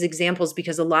these examples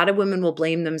because a lot of women will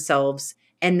blame themselves,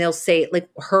 and they'll say, like,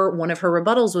 one of her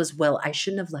rebuttals was, well, I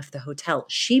shouldn't have left the hotel.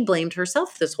 She blamed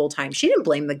herself this whole time. She didn't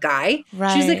blame the guy.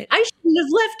 Right. She's like, I shouldn't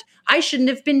have left. I shouldn't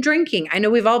have been drinking. I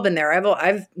know we've all been there.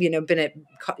 I've been at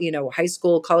high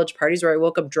school, college parties where I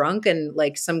woke up drunk, and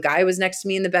like some guy was next to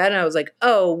me in the bed, and I was like,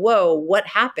 oh, whoa, what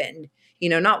happened?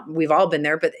 We've all been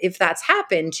there, but if that's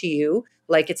happened to you,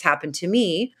 like it's happened to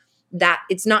me, that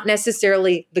it's not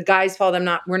necessarily the guy's fault.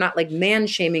 We're not like man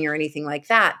shaming or anything like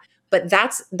that. But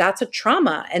that's a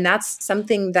trauma, and that's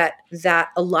something that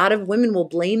a lot of women will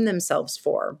blame themselves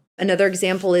for. Another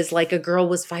example is like a girl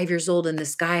was 5 years old, and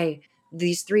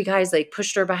these 3 guys like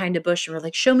pushed her behind a bush and were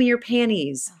like, show me your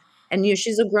panties. And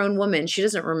she's a grown woman. She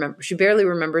doesn't remember. She barely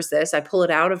remembers this. I pull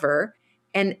it out of her.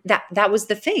 And that was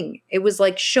the thing. It was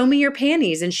like, show me your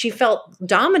panties. And she felt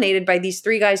dominated by these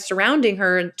 3 guys surrounding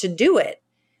her to do it.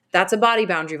 That's a body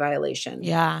boundary violation.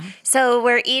 Yeah. So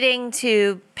we're eating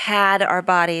to pad our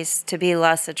bodies to be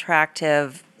less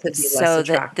attractive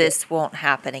that this won't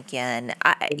happen again.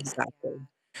 Exactly.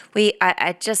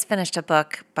 I just finished a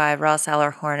book by Ross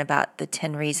Allerhorn about the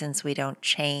 10 reasons we don't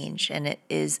change. And it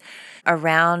is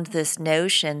around this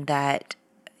notion that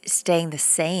staying the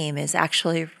same is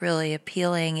actually really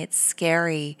appealing. It's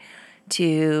scary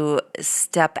to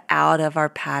step out of our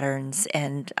patterns,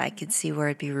 and I could see where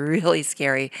it'd be really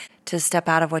scary to step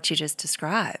out of what you just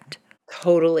described.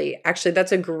 Totally. Actually,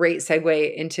 that's a great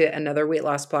segue into another weight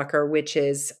loss blocker, which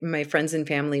is my friends and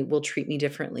family will treat me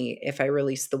differently if I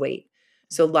release the weight.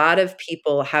 So a lot of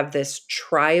people have this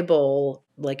tribal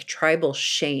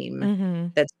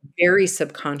shame that's very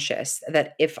subconscious,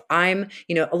 that if I'm,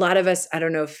 a lot of us, I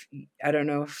don't know if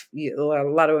a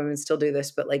lot of women still do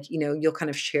this, but like, you'll kind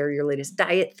of share your latest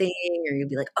diet thing, or you'll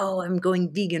be like, oh, I'm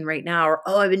going vegan right now, or,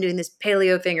 oh, I've been doing this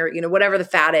paleo thing, or, whatever the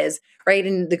fad is, right?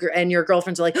 And your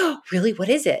girlfriends are like, oh, really? What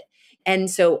is it?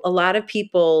 And so a lot of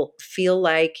people feel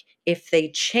like if they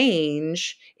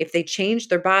change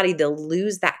their body, they'll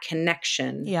lose that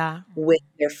connection with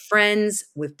their friends,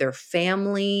 with their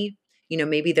family.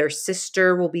 Maybe their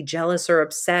sister will be jealous or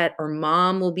upset, or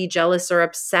mom will be jealous or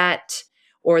upset,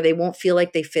 or they won't feel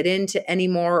like they fit into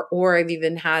anymore. Or I've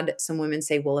even had some women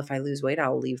say, well, if I lose weight,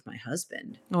 I'll leave my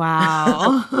husband.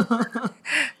 Wow.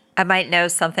 I might know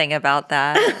something about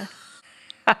that.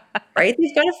 Right?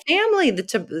 They've got a family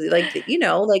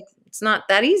it's not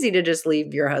that easy to just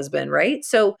leave your husband, right?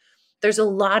 So there's a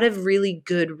lot of really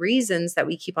good reasons that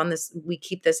we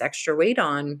keep this extra weight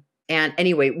on. And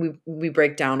anyway, we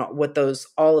break down what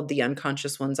all of the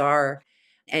unconscious ones are,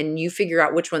 and you figure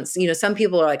out which ones, some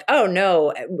people are like, oh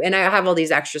no. And I have all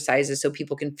these exercises so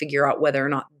people can figure out whether or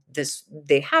not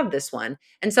they have this one.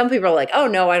 And some people are like, oh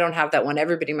no, I don't have that one.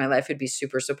 Everybody in my life would be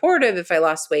super supportive if I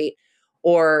lost weight.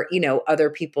 Or,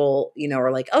 other people,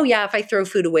 are like, oh yeah, if I throw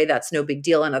food away, that's no big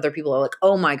deal. And other people are like,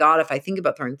 oh my God, if I think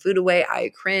about throwing food away,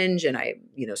 I cringe. And I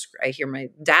hear my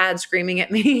dad screaming at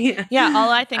me. Yeah,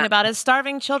 all I think about is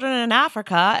starving children in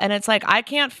Africa, and it's like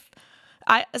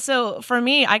so for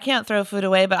me, I can't throw food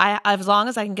away, but as long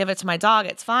as I can give it to my dog,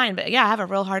 it's fine. But yeah, I have a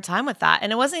real hard time with that.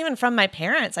 And it wasn't even from my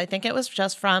parents. I think it was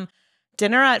just from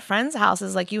dinner at friends'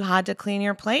 houses. Like, you had to clean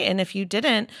your plate, and if you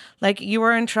didn't, like, you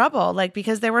were in trouble, like,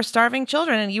 because they were starving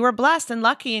children, and you were blessed and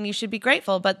lucky and you should be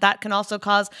grateful. But that can also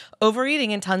cause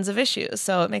overeating and tons of issues.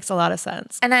 So it makes a lot of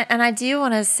sense. And I do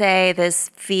want to say, this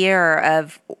fear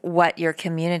of what your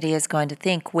community is going to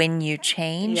think when you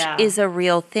change is a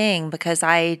real thing, because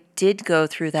I did go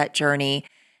through that journey.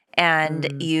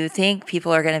 And you think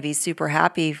people are going to be super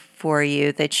happy for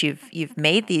you that you've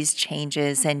made these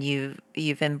changes and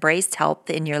you've embraced health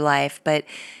in your life, but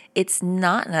it's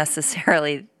not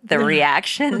necessarily the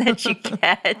reaction that you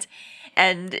get.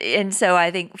 And so I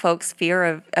think folks'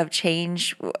 fear of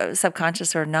change,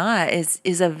 subconscious or not,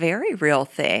 is a very real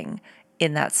thing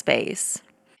in that space.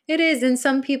 It is. And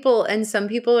some people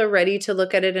are ready to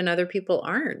look at it and other people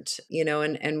aren't,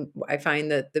 and I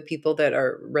find that the people that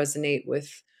resonate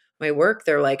with my work,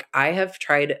 they're like, I have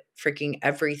tried freaking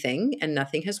everything and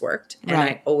nothing has worked. And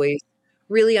I always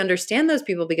really understand those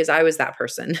people because I was that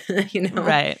person,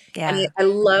 Right. Yeah. And I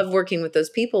love working with those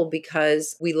people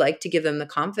because we like to give them the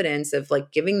confidence of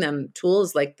like giving them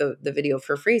tools like the video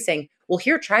for free, saying, well,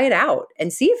 here, try it out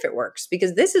and see if it works,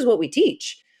 because this is what we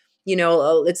teach.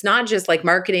 It's not just like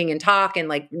marketing and talk and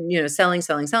like, selling.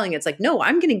 It's like, no,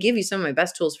 I'm going to give you some of my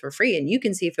best tools for free and you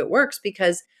can see if it works,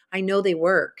 because I know they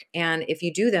work. And if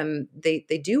you do them, they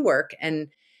do work. And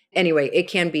anyway, it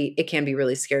can be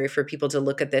really scary for people to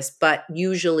look at this, but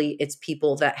usually it's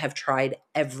people that have tried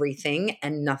everything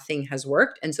and nothing has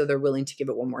worked. And so they're willing to give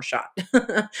it one more shot,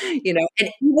 and even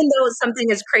though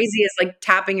something as crazy as like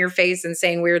tapping your face and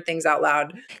saying weird things out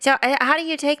loud. So how do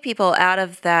you take people out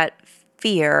of that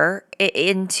fear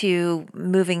into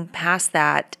moving past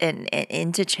that and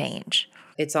into change?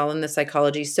 It's all in the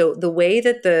psychology. So the way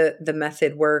that the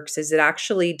method works is it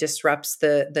actually disrupts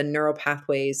the neural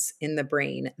pathways in the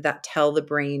brain that tell the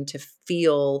brain to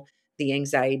feel the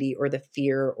anxiety or the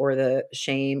fear or the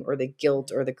shame or the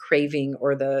guilt or the craving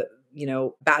or the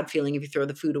bad feeling if you throw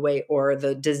the food away, or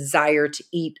the desire to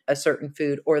eat a certain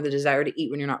food, or the desire to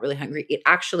eat when you're not really hungry. It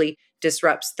actually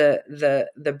disrupts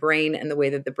the brain and the way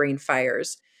that the brain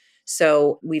fires.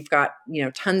 So we've got,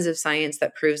 tons of science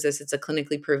that proves this. It's a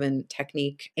clinically proven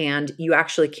technique, and you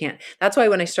actually can't. That's why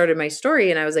when I started my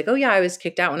story and I was like, oh yeah, I was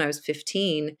kicked out when I was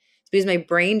 15, it's because my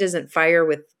brain doesn't fire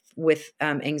with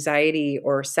anxiety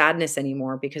or sadness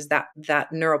anymore, because that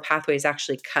neural pathway is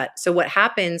actually cut. So what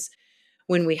happens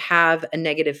when we have a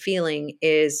negative feeling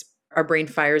is our brain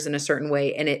fires in a certain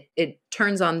way, and it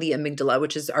turns on the amygdala,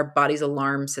 which is our body's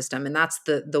alarm system. And that's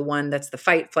the one that's the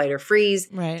fight, flight, or freeze.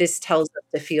 Right. This tells us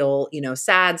to feel,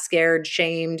 sad, scared,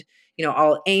 shamed,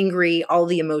 all angry, all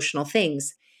the emotional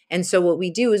things. And so what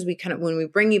we do is when we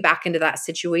bring you back into that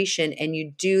situation and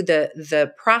you do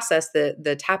the process,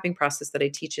 the tapping process that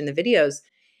I teach in the videos,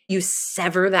 you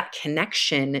sever that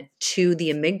connection to the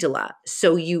amygdala.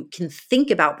 So you can think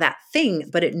about that thing,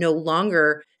 but it no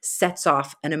longer sets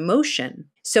off an emotion.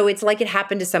 So it's like it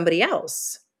happened to somebody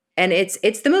else. And it's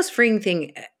the most freeing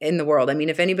thing in the world. I mean,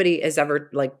 if anybody has ever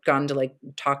like gone to like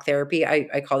talk therapy,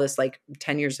 I call this like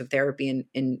 10 years of therapy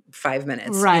in 5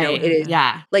 minutes. Right. It is,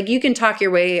 yeah. like you can talk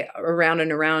your way around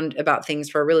and around about things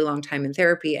for a really long time in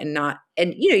therapy and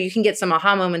you can get some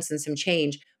aha moments and some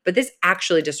change, but this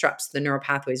actually disrupts the neural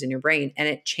pathways in your brain and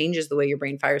it changes the way your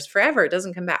brain fires forever. It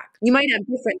doesn't come back. You might have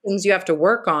different things you have to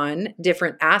work on,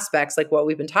 different aspects like what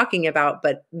we've been talking about,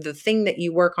 but the thing that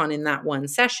you work on in that one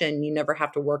session, you never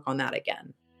have to work on that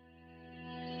again.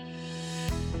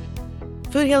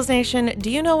 Food Heals Nation, do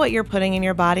you know what you're putting in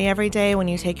your body every day when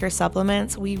you take your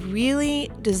supplements? We really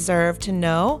deserve to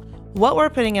know what we're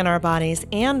putting in our bodies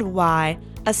and why,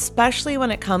 especially when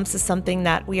it comes to something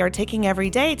that we are taking every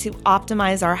day to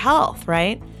optimize our health,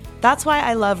 right? That's why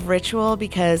I love Ritual,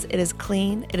 because it is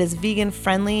clean, it is vegan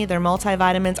friendly, their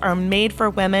multivitamins are made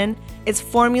for women, it's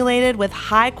formulated with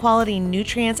high quality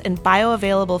nutrients in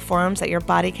bioavailable forms that your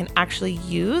body can actually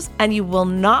use, and you will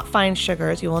not find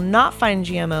sugars, you will not find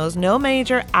GMOs, no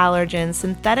major allergens,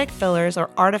 synthetic fillers,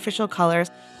 or artificial colors,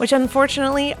 which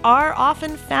unfortunately are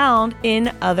often found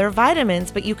in other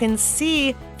vitamins, but you can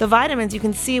see the vitamins, you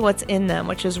can see what's in them,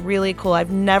 which is really cool. I've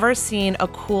never seen a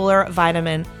cooler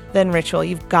vitamin than Ritual.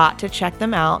 You've got to check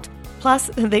them out. Plus,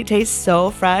 they taste so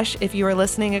fresh. If you were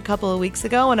listening a couple of weeks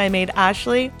ago when I made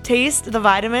Ashley taste the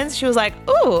vitamins, she was like,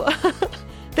 ooh,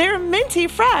 They're minty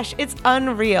fresh. It's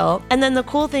unreal. And then the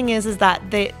cool thing is that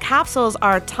the capsules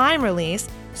are time released,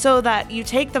 so that you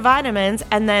take the vitamins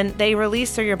and then they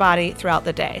release through your body throughout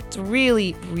the day. It's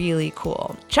really, really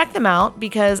cool. Check them out,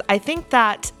 because I think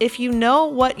that if you know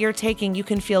what you're taking, you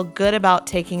can feel good about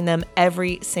taking them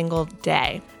every single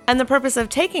day. And the purpose of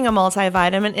taking a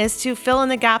multivitamin is to fill in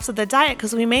the gaps of the diet,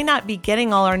 because we may not be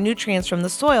getting all our nutrients from the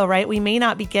soil, right? We may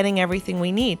not be getting everything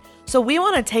we need. So we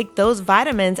want to take those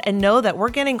vitamins and know that we're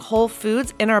getting whole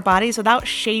foods in our bodies without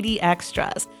shady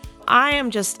extras. I am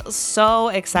just so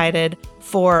excited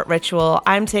for Ritual.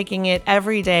 I'm taking it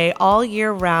every day, all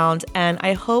year round, and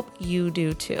I hope you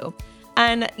do too.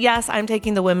 And yes, I'm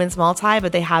taking the women's multi,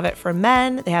 but they have it for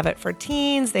men, they have it for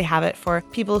teens, they have it for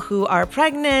people who are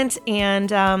pregnant, and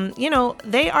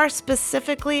they are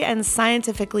specifically and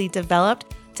scientifically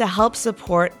developed to help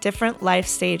support different life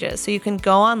stages. So you can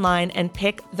go online and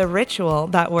pick the Ritual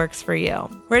that works for you.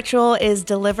 Ritual is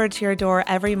delivered to your door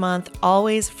every month,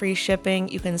 always free shipping.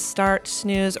 You can start,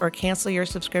 snooze, or cancel your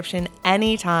subscription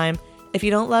anytime. If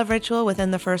you don't love Ritual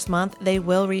within the first month, they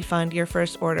will refund your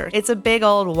first order. It's a big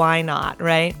old why not,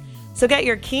 right? So get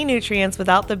your key nutrients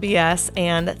without the BS,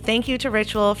 and thank you to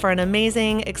Ritual for an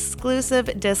amazing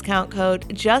exclusive discount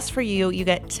code just for you. You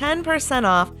get 10%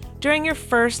 off during your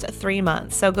first 3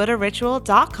 months. So go to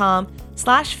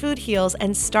ritual.com/foodheals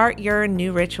and start your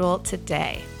new ritual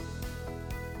today.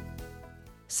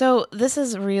 So this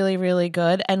is really, really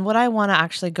good. And what I want to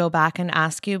actually go back and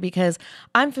ask you, because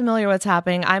I'm familiar with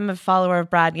tapping. I'm a follower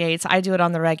of Brad Yates. I do it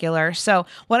on the regular. So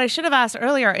what I should have asked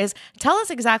earlier is, tell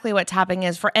us exactly what tapping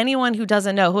is for anyone who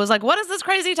doesn't know, who is like, what is this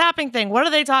crazy tapping thing? What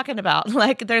are they talking about?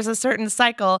 Like, there's a certain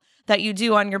cycle that you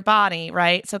do on your body,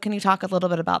 right? So can you talk a little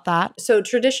bit about that? So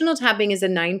traditional tapping is a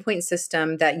 9-point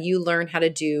system that you learn how to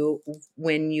do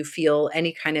when you feel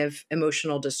any kind of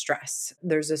emotional distress.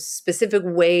 There's a specific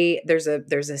way, there's a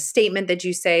statement that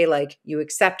you say, like you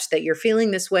accept that you're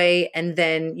feeling this way, and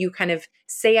then you kind of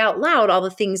say out loud all the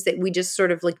things that we just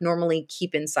sort of like normally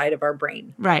keep inside of our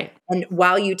brain. Right. And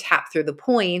while you tap through the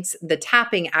points, the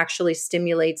tapping actually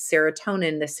stimulates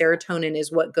serotonin. The serotonin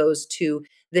is what goes to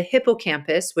the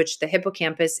hippocampus, which the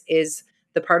hippocampus is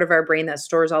the part of our brain that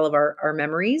stores all of our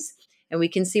memories. And we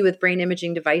can see with brain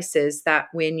imaging devices that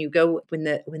when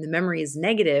the memory is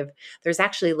negative, there's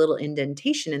actually a little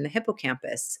indentation in the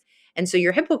hippocampus. And so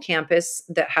your hippocampus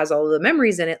that has all of the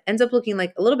memories in it ends up looking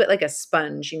like a little bit like a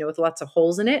sponge, with lots of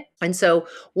holes in it. And so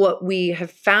what we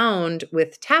have found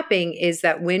with tapping is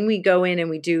that when we go in and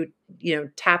we do,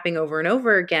 tapping over and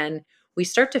over again, we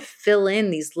start to fill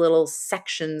in these little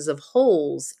sections of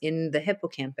holes in the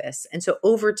hippocampus. And so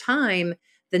over time,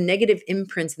 the negative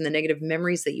imprints and the negative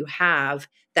memories that you have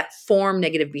that form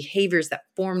negative behaviors, that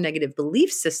form negative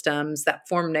belief systems, that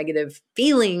form negative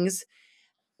feelings,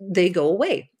 they go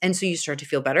away. And so you start to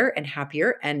feel better and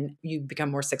happier, and you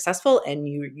become more successful, and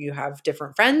you have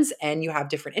different friends, and you have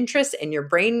different interests, and your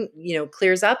brain,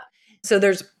 clears up. So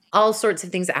there's all sorts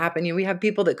of things that happen. We have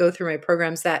people that go through my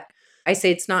programs that I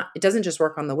say it doesn't just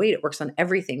work on the weight, it works on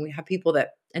everything. We have people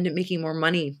that end up making more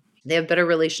money. They have better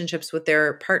relationships with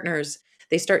their partners.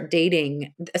 They start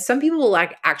dating. Some people will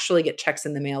actually get checks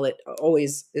in the mail. It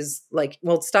always is like,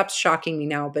 well, it stops shocking me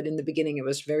now, but in the beginning it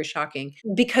was very shocking,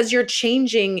 because you're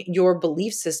changing your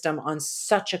belief system on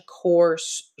such a core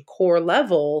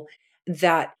level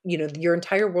that, your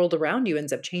entire world around you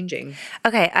ends up changing.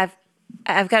 Okay,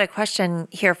 I've got a question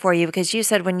here for you, because you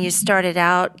said when you started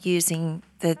out using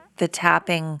the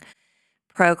tapping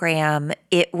program,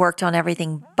 it worked on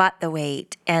everything but the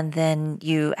weight, and then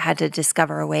you had to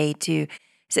discover a way to.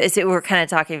 So we're kind of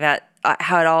talking about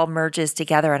how it all merges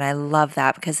together, and I love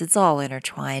that because it's all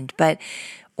intertwined. But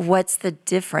what's the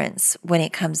difference when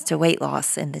it comes to weight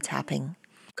loss in the tapping?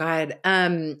 God,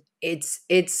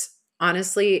 it's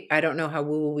honestly, I don't know how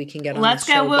woo-woo we can get on Let's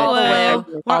this get show.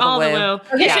 woo-woo. We're all the woo.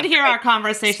 Okay. You should hear our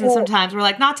conversations sometimes. We're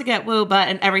like, not to get woo, but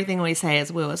and everything we say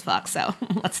is woo as fuck. So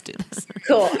let's do this.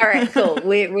 Cool. All right, cool.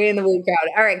 We're in the woo crowd.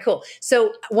 All right, cool.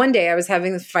 So one day I was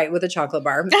having this fight with a chocolate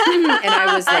bar, and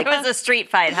I was like, it was a street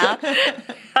fight, huh?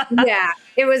 yeah,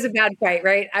 it was a bad fight,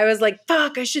 right? I was like,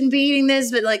 fuck, I shouldn't be eating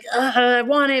this, but like, I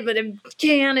want it, but I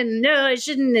can't, and no, I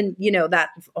shouldn't. And that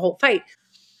whole fight.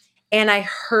 And I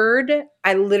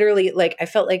literally, I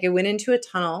felt like I went into a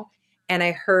tunnel, and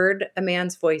I heard a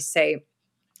man's voice say,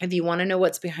 if you want to know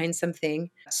what's behind something,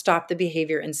 stop the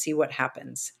behavior and see what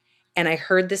happens. And I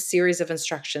heard this series of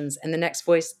instructions, and the next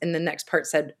voice in the next part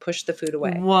said, push the food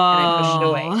away. Whoa. And I pushed it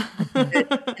away.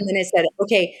 And then I said,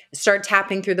 okay, start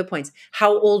tapping through the points.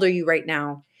 How old are you right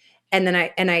now? And then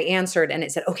I answered, and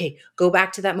it said, okay, go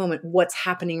back to that moment. What's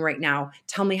happening right now?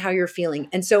 Tell me how you're feeling.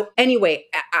 And so anyway,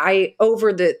 I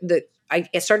over the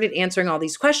I started answering all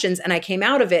these questions, and I came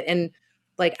out of it, and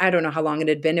like, I don't know how long it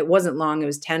had been. It wasn't long. It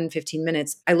was 10, 15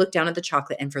 minutes. I looked down at the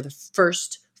chocolate, and for the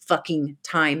first fucking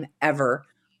time ever,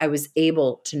 I was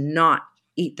able to not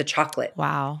eat the chocolate.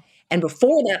 Wow. And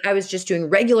before that, I was just doing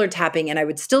regular tapping, and I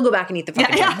would still go back and eat the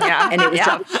fucking chocolate. Yeah. And it was Yeah.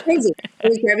 driving me crazy. It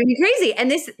was driving me crazy.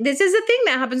 And this is a thing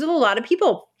that happens with a lot of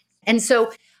people. And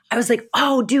so I was like,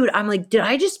 oh, dude, I'm like, did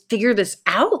I just figure this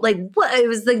out? Like, what? It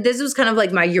was like, this was kind of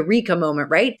like my eureka moment,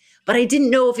 right? But I didn't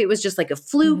know if it was just like a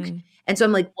fluke. Mm-hmm. And so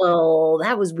I'm like, well,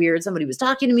 that was weird. Somebody was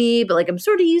talking to me, but like, I'm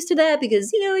sort of used to that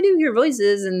because, I do hear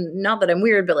voices, and not that I'm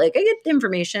weird, but like I get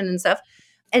information and stuff.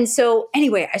 And so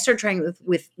anyway, I started trying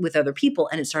with other people,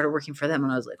 and it started working for them.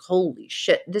 And I was like, holy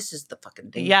shit, this is the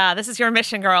fucking thing. Yeah, this is your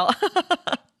mission, girl.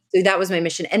 So that was my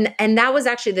mission. And that was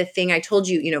actually the thing I told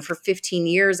you, for 15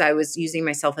 years, I was using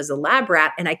myself as a lab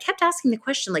rat. And I kept asking the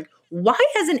question, like, why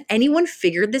hasn't anyone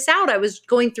figured this out? I was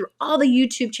going through all the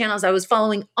YouTube channels. I was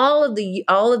following all of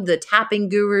the tapping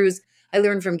gurus. I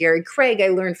learned from Gary Craig. I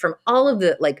learned from all of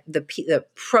the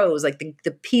pros, like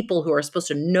the people who are supposed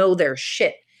to know their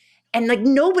shit. And like,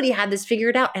 nobody had this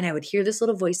figured out. And I would hear this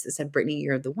little voice that said, Brittany,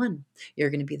 you're the one. You're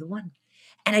going to be the one.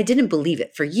 And I didn't believe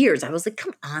it for years. I was like,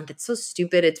 come on, that's so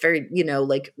stupid. It's very,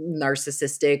 like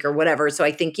narcissistic or whatever. So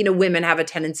I think, women have a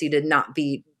tendency to not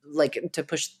be like, to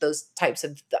push those types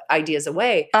of ideas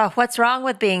away. Oh, what's wrong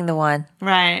with being the one?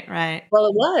 Right.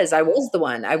 Well, I was the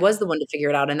one. I was the one to figure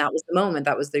it out. And that was the moment.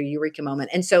 That was the eureka moment.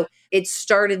 And so it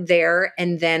started there.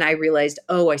 And then I realized,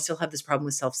 oh, I still have this problem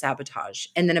with self-sabotage.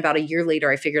 And then about a year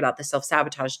later, I figured out the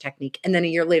self-sabotage technique. And then a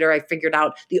year later, I figured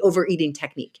out the overeating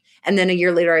technique. And then a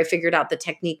year later, I figured out the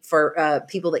technique for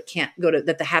people that can't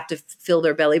that they have to fill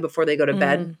their belly before they go to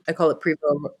bed. I call it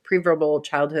preverbal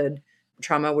childhood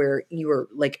trauma, where you were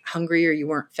like hungry or you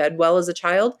weren't fed well as a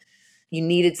child. You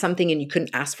needed something and you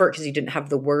couldn't ask for it because you didn't have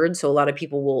the word. So a lot of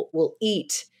people will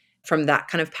eat from that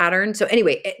kind of pattern. So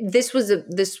anyway, this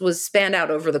was spanned out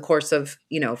over the course of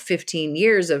 15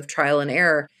 years of trial and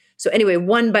error. So anyway,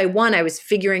 one by one, I was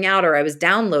figuring out, or I was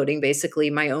downloading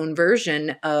basically my own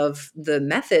version of the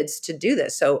methods to do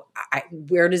this. So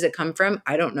where does it come from?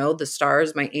 I don't know. The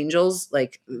stars, my angels,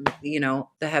 like the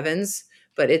heavens.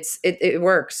 But it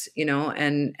works,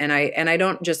 and I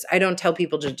don't tell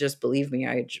people to just believe me.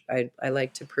 I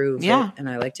like to prove it, and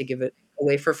I like to give it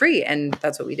away for free, and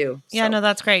that's what we do. Yeah, no,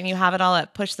 that's great. And you have it all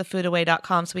at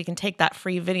pushthefoodaway.com, so we can take that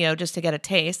free video just to get a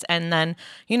taste, and then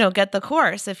get the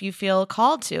course if you feel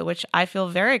called to, which I feel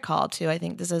very called to. I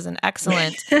think this is an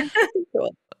excellent.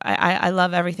 Cool. I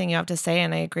love everything you have to say,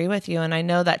 and I agree with you. And I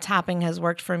know that tapping has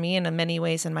worked for me in many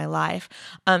ways in my life.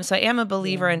 So I am a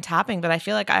believer in tapping, but I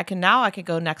feel like I could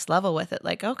go next level with it.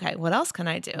 Like, okay, what else can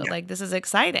I do? Yeah. Like, this is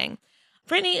exciting.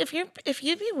 Brittany, if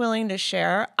you'd be willing to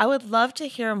share, I would love to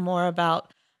hear more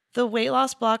about the weight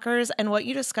loss blockers and what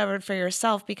you discovered for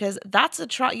yourself, because that's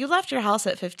you left your house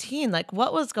at 15. Like,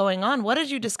 what was going on? What did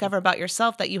you discover about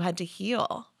yourself that you had to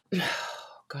heal?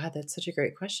 God, that's such a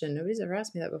great question. Nobody's ever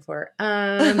asked me that before.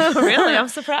 Really? I'm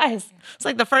surprised. It's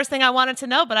like the first thing I wanted to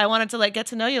know, but I wanted to get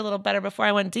to know you a little better before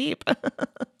I went deep.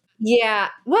 Yeah.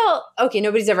 Well, okay.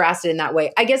 Nobody's ever asked it in that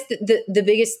way. I guess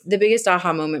the biggest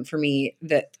aha moment for me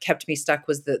that kept me stuck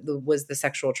was the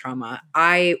sexual trauma.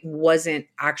 I wasn't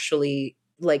actually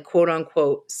like quote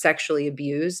unquote sexually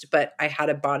abused, but I had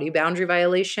a body boundary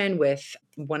violation with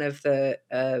one of the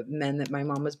men that my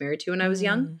mom was married to when I was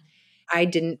young. I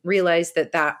didn't realize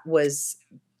that was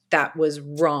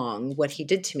wrong, what he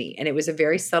did to me. And it was a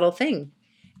very subtle thing.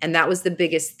 And that was the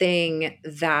biggest thing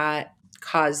that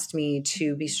caused me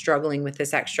to be struggling with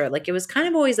this extra. Like, it was kind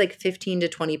of always like 15 to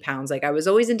 20 pounds. Like, I was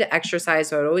always into exercise.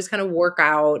 So I would always kind of work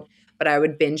out, but I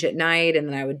would binge at night, and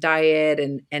then I would diet.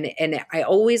 And I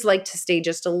always like to stay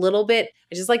just a little bit.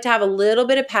 I just like to have a little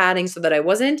bit of padding so that I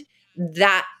wasn't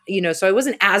that, so I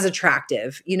wasn't as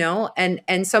attractive,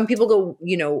 and some people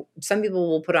some people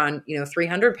will put on,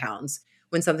 300 pounds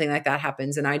when something like that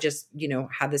happens. And I just,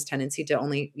 had this tendency to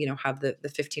only, have the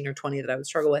 15 or 20 that I would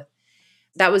struggle with.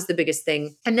 That was the biggest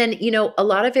thing. And then, a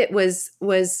lot of it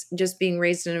was just being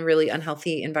raised in a really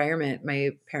unhealthy environment.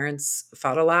 My parents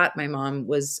fought a lot. My mom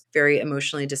was very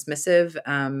emotionally dismissive,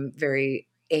 very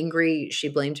angry. She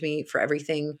blamed me for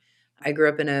everything. I grew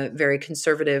up in a very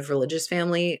conservative religious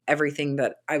family. Everything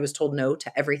that I was told no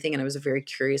to everything. And I was a very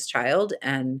curious child.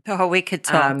 And we could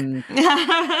talk.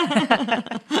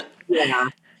 Yeah.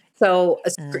 So,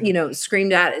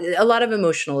 screamed at, a lot of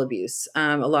emotional abuse,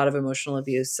 I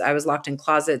was locked in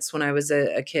closets when I was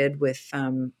a kid with,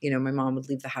 my mom would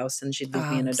leave the house and she'd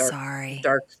leave me in a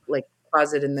dark, like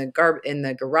closet in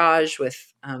the garage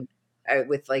with, I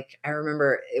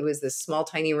remember it was this small,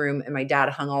 tiny room, and my dad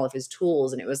hung all of his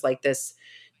tools, and it was like this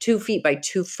 2 feet by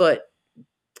 2 foot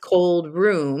cold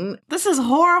room. This is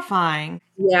horrifying.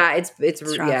 Yeah, rough.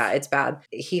 it's bad.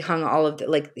 He hung all of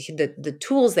the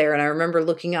tools there, and I remember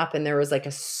looking up, and there was like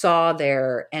a saw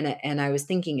there, and I was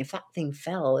thinking, if that thing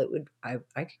fell, I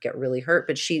could get really hurt.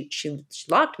 But she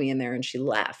locked me in there, and she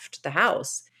left the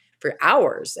house for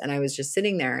hours, and I was just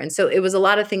sitting there. And so it was a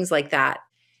lot of things like that.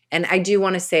 And I do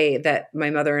want to say that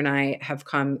my mother and I have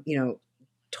come,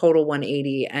 total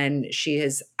 180, and she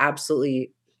has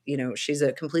absolutely, she's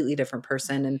a completely different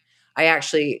person. And I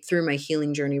actually, through my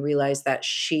healing journey, realized that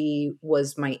she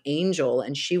was my angel,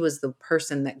 and she was the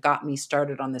person that got me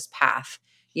started on this path.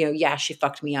 Yeah, she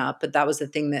fucked me up, but that was the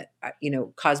thing that,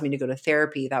 caused me to go to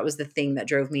therapy. That was the thing that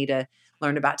drove me to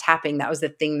learn about tapping. That was the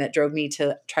thing that drove me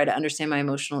to try to understand my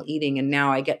emotional eating. And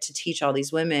now I get to teach all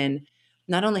these women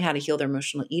not only how to heal their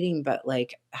emotional eating, but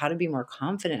like how to be more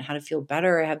confident, how to feel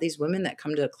better. I have these women that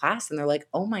come to a class and they're like,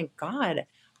 oh my God,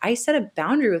 I set a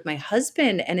boundary with my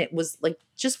husband and it was like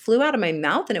just flew out of my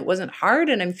mouth and it wasn't hard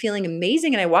and I'm feeling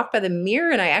amazing. And I walked by the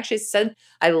mirror and I actually said,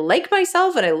 I like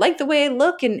myself and I like the way I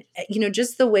look. And,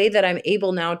 just the way that I'm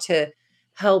able now to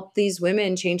help these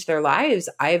women change their lives.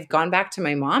 I've gone back to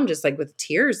my mom just like with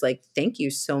tears, like, thank you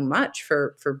so much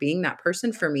for being that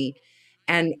person for me.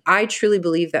 And I truly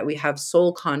believe that we have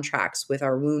soul contracts with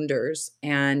our wounders,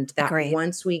 and that Agreed.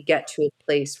 once we get to a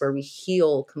place where we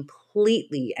heal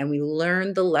completely and we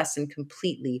learn the lesson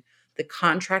completely, the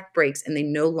contract breaks and they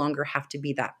no longer have to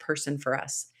be that person for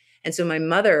us. And so my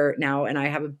mother now and I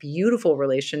have a beautiful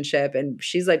relationship, and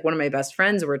she's like one of my best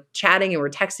friends. We're chatting and we're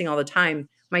texting all the time.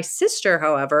 My sister,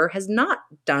 however, has not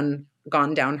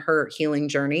gone down her healing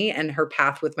journey and her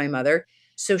path with my mother.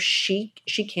 So she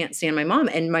can't stand my mom,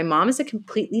 and my mom is a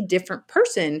completely different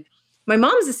person. My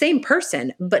mom is the same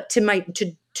person, but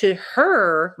to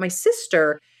her, my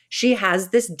sister, she has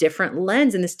this different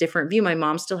lens and this different view. My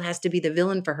mom still has to be the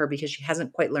villain for her because she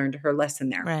hasn't quite learned her lesson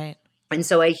there. Right. And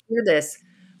so I hear this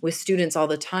with students all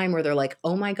the time where they're like,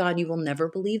 oh my God, you will never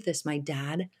believe this. My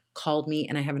dad called me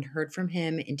and I haven't heard from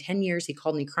him in 10 years. He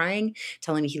called me crying,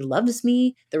 telling me he loves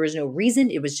me. There was no reason.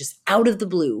 It was just out of the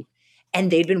blue. And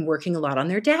they'd been working a lot on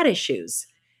their dad issues.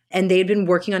 And they'd been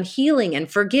working on healing and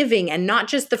forgiving, and not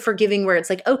just the forgiving where it's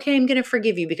like, okay, I'm going to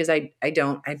forgive you because I'm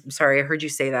sorry, I heard you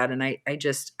say that. And I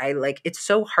like, it's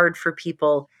so hard for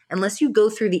people unless you go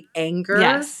through the anger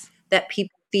Yes. that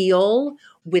people feel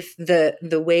with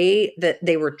the way that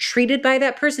they were treated by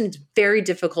that person. It's very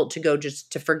difficult to go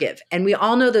just to forgive. And we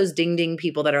all know those ding ding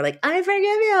people that are like, I forgive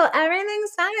you,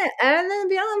 everything's fine, everything's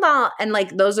beautiful. And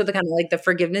like, those are the kind of like the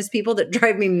forgiveness people that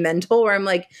drive me mental, where I'm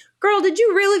like, girl, did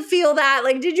you really feel that?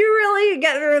 Like, did you really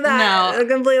get through that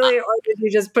completely? Or did you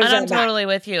just push And I'm that back? totally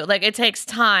with you. Like, it takes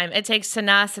time. It takes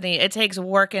tenacity. It takes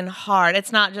working hard.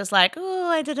 It's not just like, oh,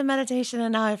 I did a meditation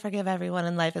and now I forgive everyone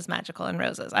and life is magical and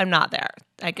roses. I'm not there.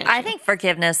 I think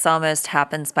forgiveness almost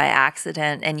happens by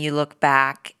accident, and you look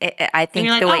back. I think and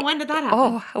you're the like, way, oh, when did that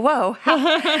happen? oh, whoa,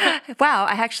 wow!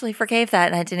 I actually forgave that,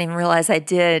 and I didn't even realize I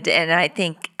did. And I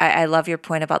think I love your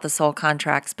point about the soul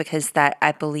contracts, because that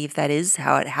I believe that is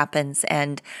how it happens.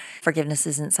 And forgiveness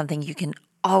isn't something you can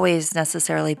always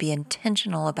necessarily be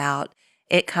intentional about.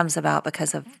 It comes about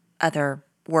because of other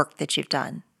work that you've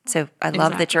done. So I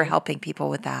love that you're helping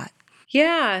people with that.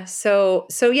 Yeah. So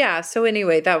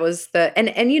anyway, that was and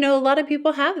a lot of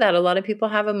people have that. A lot of people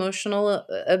have emotional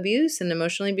abuse and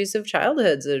emotionally abusive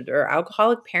childhoods, or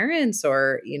alcoholic parents,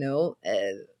 or,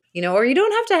 or you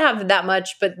don't have to have that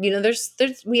much, but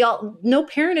no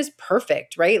parent is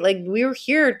perfect, right? Like,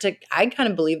 I kind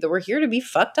of believe that we're here to be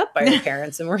fucked up by our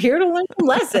parents, and we're here to learn some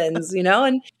lessons,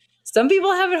 and some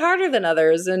people have it harder than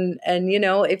others. And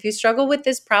if you struggle with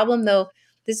this problem, though,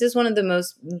 this is one of the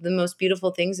most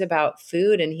beautiful things about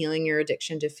food and healing your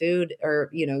addiction to food, or,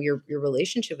 your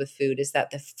relationship with food, is that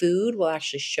the food will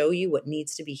actually show you what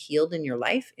needs to be healed in your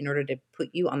life in order to put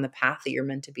you on the path that you're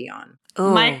meant to be on.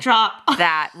 Ooh, mic drop.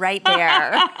 That right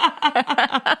there.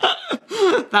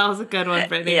 That was a good one,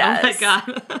 Brittany. Yes. Oh my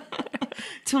God.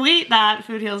 Tweet that,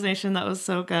 Food Heals Nation. That was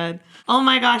so good. Oh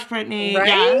my gosh, Brittany. Right?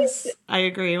 Yes, I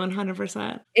agree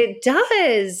 100%. It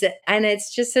does. And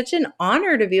it's just such an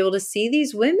honor to be able to see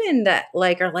these women that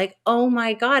are like, oh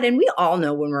my God. And we all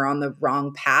know when we're on the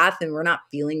wrong path and we're not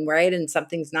feeling right and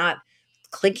something's not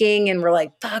clicking, and we're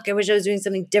like, fuck, I wish I was doing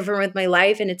something different with my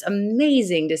life. And it's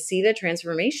amazing to see the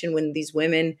transformation when these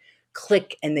women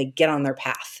click and they get on their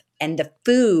path. And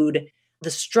the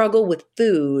struggle with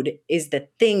food is the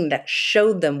thing that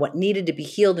showed them what needed to be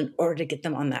healed in order to get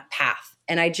them on that path.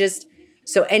 And I don't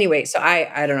know,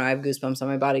 I have goosebumps on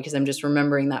my body because I'm just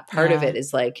remembering that part of it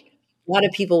is like, a lot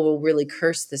of people will really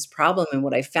curse this problem. And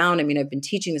what I found, I've been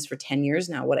teaching this for 10 years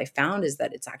now. What I found is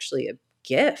that it's actually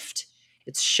gift.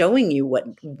 It's showing you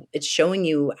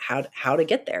how to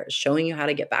get there. It's showing you how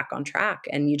to get back on track.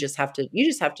 And you just have to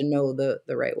know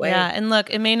the right way. Yeah. And look,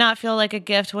 it may not feel like a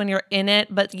gift when you're in it,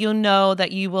 but you know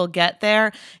that you will get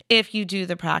there if you do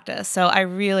the practice. So I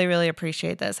really, really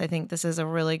appreciate this. I think this is a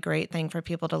really great thing for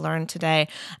people to learn today.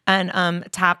 And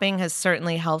tapping has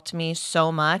certainly helped me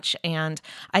so much. And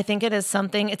I think it is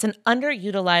something, it's an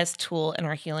underutilized tool in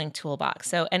our healing toolbox.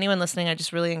 So anyone listening, I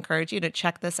just really encourage you to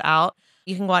check this out.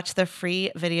 You can watch the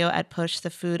free video at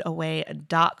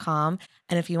pushthefoodaway.com.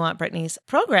 And if you want Brittany's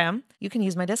program, you can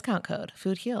use my discount code,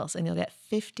 Food Heals, and you'll get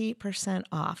 50%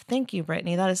 off. Thank you,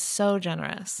 Brittany. That is so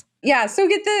generous. Yeah. So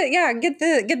get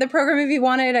the program if you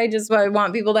want it. I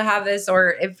want people to have this,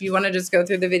 or if you want to just go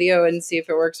through the video and see if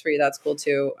it works for you, that's cool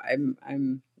too. I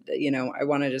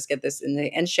want to just get this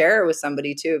and share it with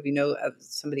somebody too. If you know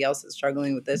somebody else is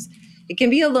struggling with this, it can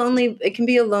be a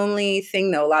lonely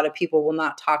thing though. A lot of people will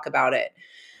not talk about it.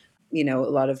 A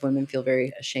lot of women feel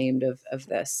very ashamed of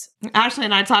this. Ashley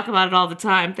and I talk about it all the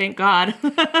time. Thank God.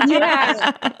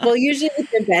 Yeah. Well, usually with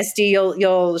your bestie,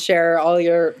 you'll share all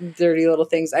your dirty little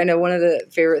things. I know one of the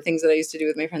favorite things that I used to do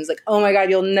with my friends, like, oh my God,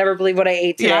 you'll never believe what I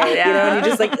ate today. Yeah. And you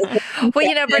just like, well,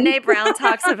 Brene Brown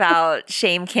talks about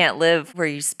shame can't live where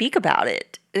you speak about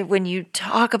it. When you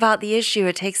talk about the issue,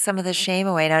 it takes some of the shame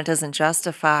away. Now, it doesn't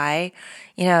justify,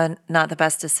 not the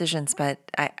best decisions, but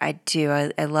I do.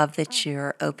 I love that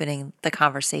you're opening the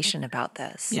conversation about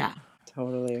this. Yeah.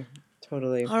 Totally.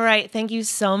 All right. Thank you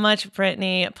so much,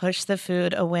 Brittany.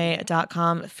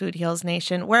 Pushthefoodaway.com, Food Heals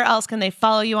Nation. Where else can they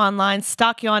follow you online,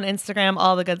 stalk you on Instagram,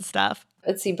 all the good stuff?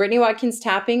 Let's see, Brittany Watkins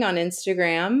Tapping on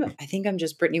Instagram. I think I'm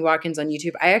just Brittany Watkins on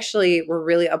YouTube. We're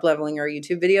really up-leveling our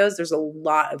YouTube videos. There's a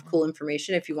lot of cool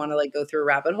information. If you want to go through a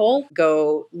rabbit hole,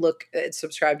 go look,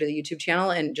 subscribe to the YouTube channel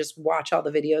and just watch all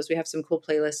the videos. We have some cool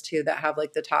playlists too that have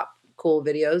the top cool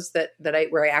videos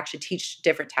where I actually teach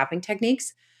different tapping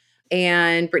techniques.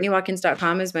 And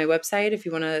BrittanyWatkins.com is my website if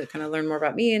you want to kind of learn more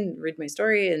about me and read my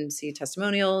story and see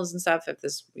testimonials and stuff. If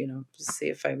this, just see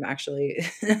if I'm actually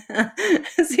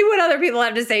see what other people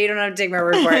have to say. You don't have to take my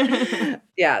word for it.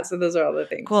 Yeah. So those are all the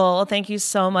things. Cool. Well, thank you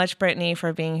so much, Brittany,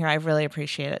 for being here. I really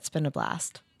appreciate it. It's been a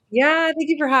blast. Yeah. Thank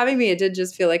you for having me. It did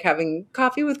just feel like having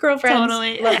coffee with girlfriends.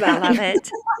 Totally. Love that. Love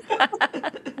it.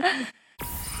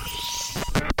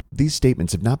 These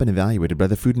statements have not been evaluated by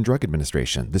the Food and Drug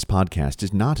Administration. This podcast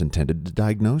is not intended to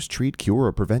diagnose, treat, cure,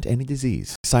 or prevent any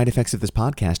disease. Side effects of this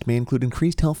podcast may include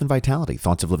increased health and vitality,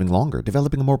 thoughts of living longer,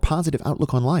 developing a more positive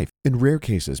outlook on life. In rare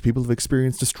cases, people have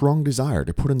experienced a strong desire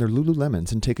to put on their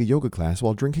Lululemons and take a yoga class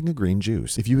while drinking a green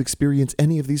juice. If you experience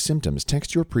any of these symptoms,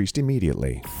 text your priest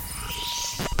immediately.